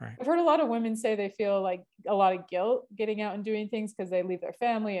 I've heard a lot of women say they feel like a lot of guilt getting out and doing things because they leave their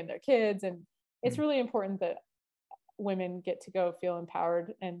family and their kids, and it's really important that women get to go feel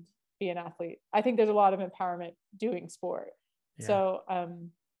empowered and be an athlete. I think there's a lot of empowerment doing sport. Yeah. So,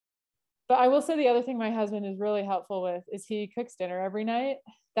 but I will say the other thing my husband is really helpful with is he cooks dinner every night.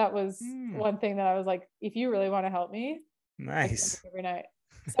 That was one thing that I was like, if you really want to help me, nice, every night.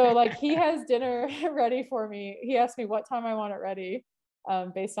 So like he has dinner ready for me. He asks me what time I want it ready,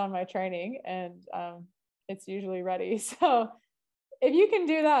 based on my training, and it's usually ready. So if you can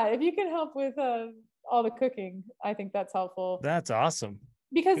do that, if you can help with all the cooking, I think that's helpful. That's awesome.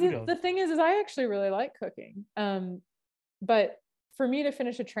 Because the thing is I actually really like cooking. But for me to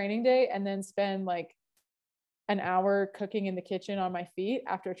finish a training day and then spend like an hour cooking in the kitchen on my feet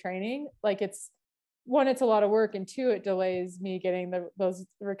after training, like it's a lot of work, and two, it delays me getting those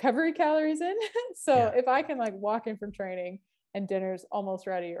recovery calories in. So if I can like walk in from training and dinner's almost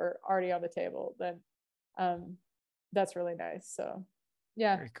ready or already on the table, then that's really nice. So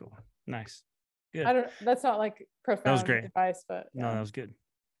yeah. Very cool. Nice. Good. That's not like profound advice, but no, that was good.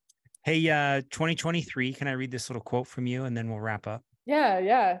 Hey, 2023, can I read this little quote from you and then we'll wrap up?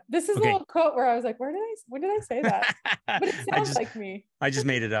 Yeah. This is a Okay. little quote where I was like, when did I say that? But it sounds like me. I just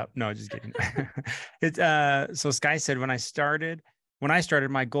made it up. No, just kidding. It's so Sky said when I started,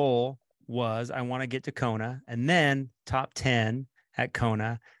 my goal was I want to get to Kona and then top 10 at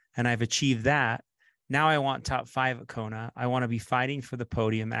Kona. And I've achieved that. Now I want top 5 at Kona. I want to be fighting for the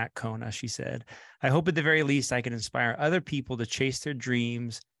podium at Kona, she said. I hope at the very least I can inspire other people to chase their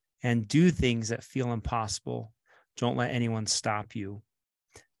dreams and do things that feel impossible. Don't let anyone stop you.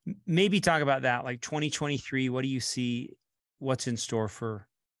 Maybe talk about that, like 2023. What do you see? What's in store for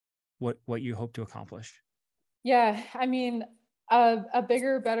what you hope to accomplish? Yeah, I mean, a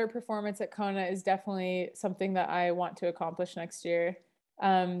bigger, better performance at Kona is definitely something that I want to accomplish next year.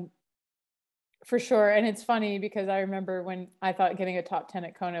 Um, for sure. And it's funny because I remember when I thought getting a top 10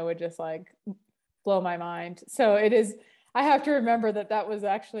 at Kona would just like blow my mind. So it is, I have to remember that that was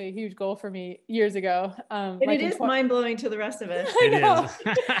actually a huge goal for me years ago. And like it is mind blowing to the rest of us. It is.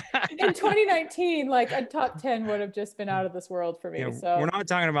 In 2019, like a top 10 would have just been out of this world for me. Yeah, so we're not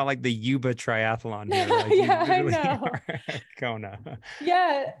talking about like the Yuba triathlon here. Like yeah, I know. Kona.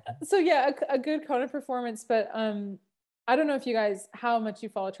 Yeah. So yeah, a good Kona performance, but I don't know if you guys how much you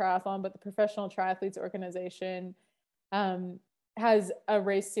follow triathlon, but the Professional Triathletes Organization has a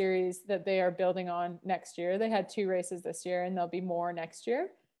race series that they are building on next year. They had 2 races this year and there'll be more next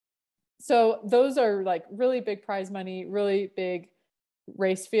year. So those are like really big prize money, really big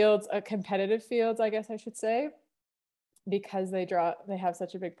race fields, competitive fields, I guess I should say, because they have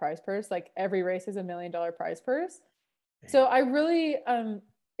such a big prize purse. Like every race is $1 million prize purse. So I really,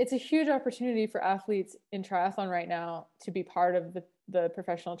 it's a huge opportunity for athletes in triathlon right now to be part of the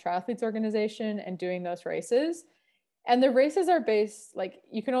Professional Triathletes Organization and doing those races. And the races are based, like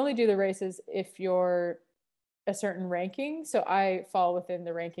you can only do the races if you're a certain ranking. So I fall within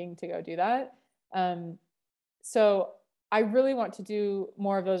the ranking to go do that. So I really want to do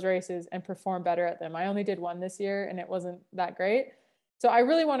more of those races and perform better at them. I only did one this year and it wasn't that great. So I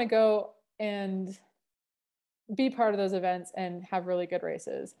really want to go and be part of those events and have really good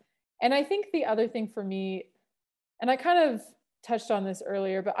races. And I think the other thing for me, and I kind of touched on this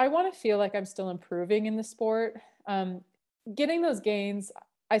earlier, but I want to feel like I'm still improving in the sport. Getting those gains,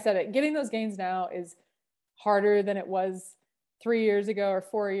 I said it, getting those gains now is harder than it was 3 years ago or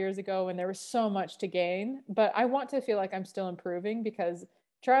 4 years ago when there was so much to gain. But I want to feel like I'm still improving because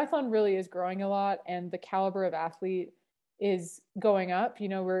triathlon really is growing a lot and the caliber of athlete is going up. You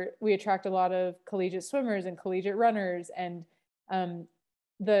know, we attract a lot of collegiate swimmers and collegiate runners and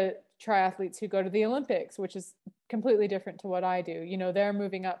the triathletes who go to the Olympics, which is completely different to what I do. You know, they're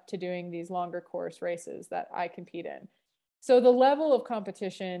moving up to doing these longer course races that I compete in. So the level of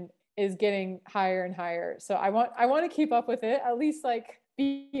competition is getting higher and higher. So I want to keep up with it, at least like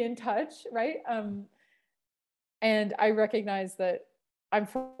be in touch, right? And I recognize that I'm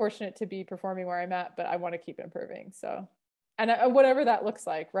fortunate to be performing where I'm at, but I want to keep improving. So, and whatever that looks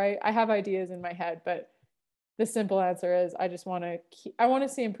like, right? I have ideas in my head, but the simple answer is I just want to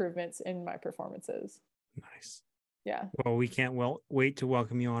see improvements in my performances. Nice. Yeah. Well, we can't wait to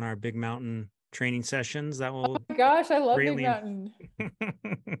welcome you on our Big Mountain training sessions. That will. Oh my gosh, I love Big Mountain.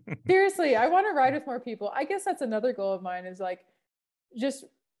 Seriously, I want to ride with more people. I guess that's another goal of mine is like just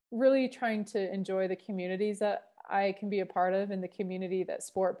really trying to enjoy the communities that I can be a part of and the community that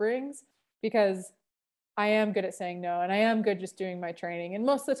sport brings, because I am good at saying no and I am good just doing my training. And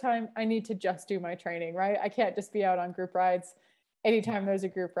most of the time I need to just do my training, right? I can't just be out on group rides anytime there's a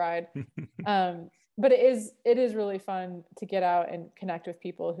group ride. But it is really fun to get out and connect with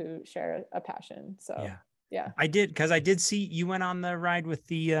people who share a passion. So yeah. I did see you went on the ride with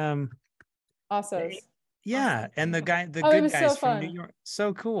the Ossos. Yeah, and the good guys from New York.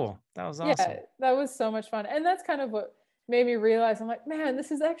 So cool. That was awesome. Yeah, that was so much fun. And that's kind of what made me realize I'm like, man, this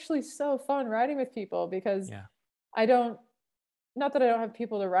is actually so fun riding with people, because not that I don't have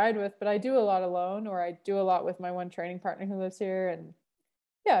people to ride with, but I do a lot alone, or I do a lot with my one training partner who lives here. And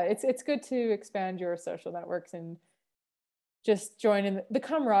yeah, it's good to expand your social networks and just join in. The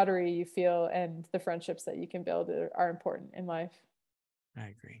camaraderie you feel and the friendships that you can build are important in life. I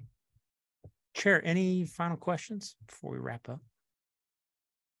agree. Chair, any final questions before we wrap up?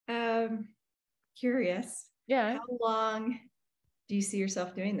 Curious. Yeah. How long do you see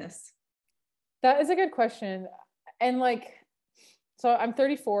yourself doing this? That is a good question. And like, so I'm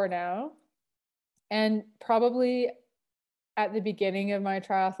 34 now, and probably at the beginning of my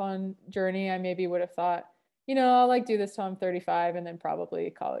triathlon journey, I maybe would have thought, I'll like do this till I'm 35 and then probably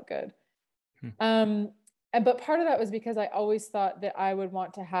call it good. But part of that was because I always thought that I would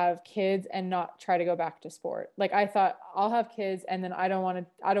want to have kids and not try to go back to sport. Like I thought I'll have kids and then I don't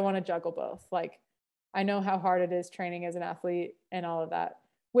want to juggle both. Like I know how hard it is training as an athlete and all of that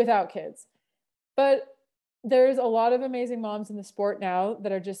without kids. But there's a lot of amazing moms in the sport now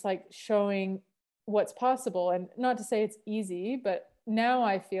that are just like showing what's possible. And not to say it's easy, but now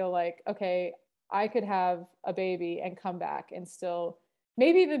I feel like, okay, I could have a baby and come back and still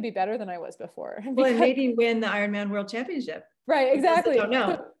maybe even be better than I was before. Well, and maybe win the Ironman World Championship. Right, exactly. Don't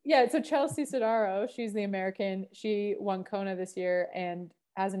know. So Chelsea Sodaro, she's the American. She won Kona this year and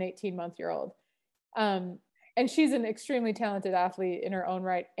has an 18-month-old. And she's an extremely talented athlete in her own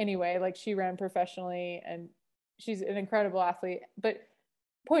right anyway. Like, she ran professionally and she's an incredible athlete. But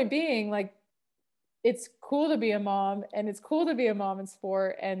point being, like, it's cool to be a mom, and it's cool to be a mom in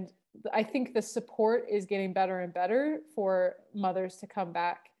sport. And I think the support is getting better and better for mothers to come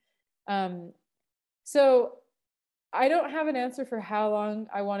back. So I don't have an answer for how long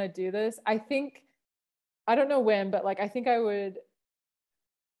I want to do this. I don't know when, but like, I think I would,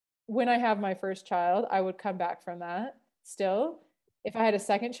 when I have my first child, I would come back from that still. If I had a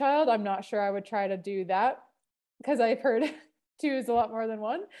second child, I'm not sure I would try to do that, because I've heard 2 is a lot more than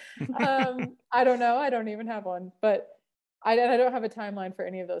 1. I don't know. I don't even have one, but I don't have a timeline for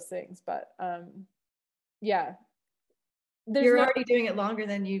any of those things, but yeah. You're already doing it longer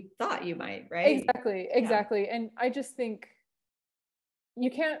than you thought you might, right? Exactly. Yeah. And I just think you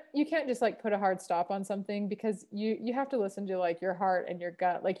can't just like put a hard stop on something, because you have to listen to like your heart and your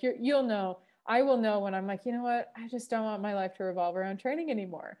gut. Like, you'll know, I will know when I'm like, you know what, I just don't want my life to revolve around training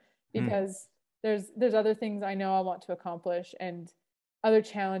anymore, because there's other things I know I want to accomplish and other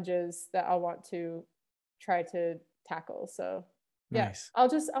challenges that I want to try to tackle. So yeah, nice. I'll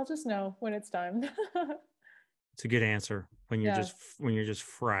just know when it's time. It's a good answer when you're just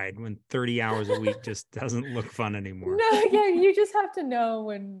fried, when 30 hours a week just doesn't look fun anymore. No, yeah, you just have to know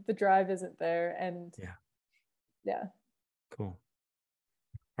when the drive isn't there. And yeah. Cool.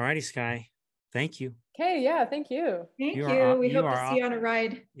 All righty, Sky. Thank you. Okay, yeah, thank you. Thank you. We hope to see you on a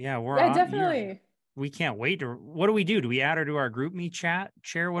ride. Yeah, definitely. We can't wait to. What do we do? Do we add her to our group me chat?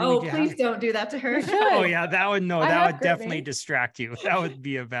 Share what do we do? Please don't do that to her. Oh yeah, that would definitely distract you. That would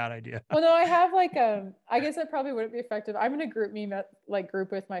be a bad idea. Well, no, I have like I guess that probably wouldn't be effective. I'm in a group me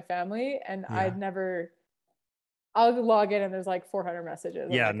group with my family, and I'll log in and there's like 400 messages.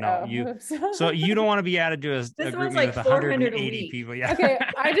 Yeah, like, no, so you don't want to be added to a group me with 180 people. Yeah. Okay,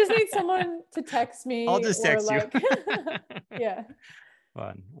 I just need someone to text me. I'll just text you. Yeah.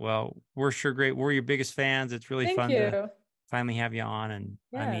 Fun. Well, we're sure great. We're your biggest fans. It's really fun to finally have you on. And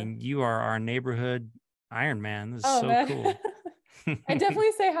I mean, you are our neighborhood Ironman. This is cool. And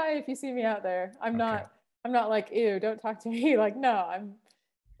definitely say hi if you see me out there. I'm not like, ew, don't talk to me. Like, no,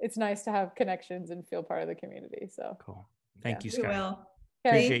 it's nice to have connections and feel part of the community. So cool. Thank you, Sky. We will.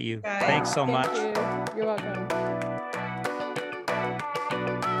 Appreciate you. Thanks so much. You're welcome.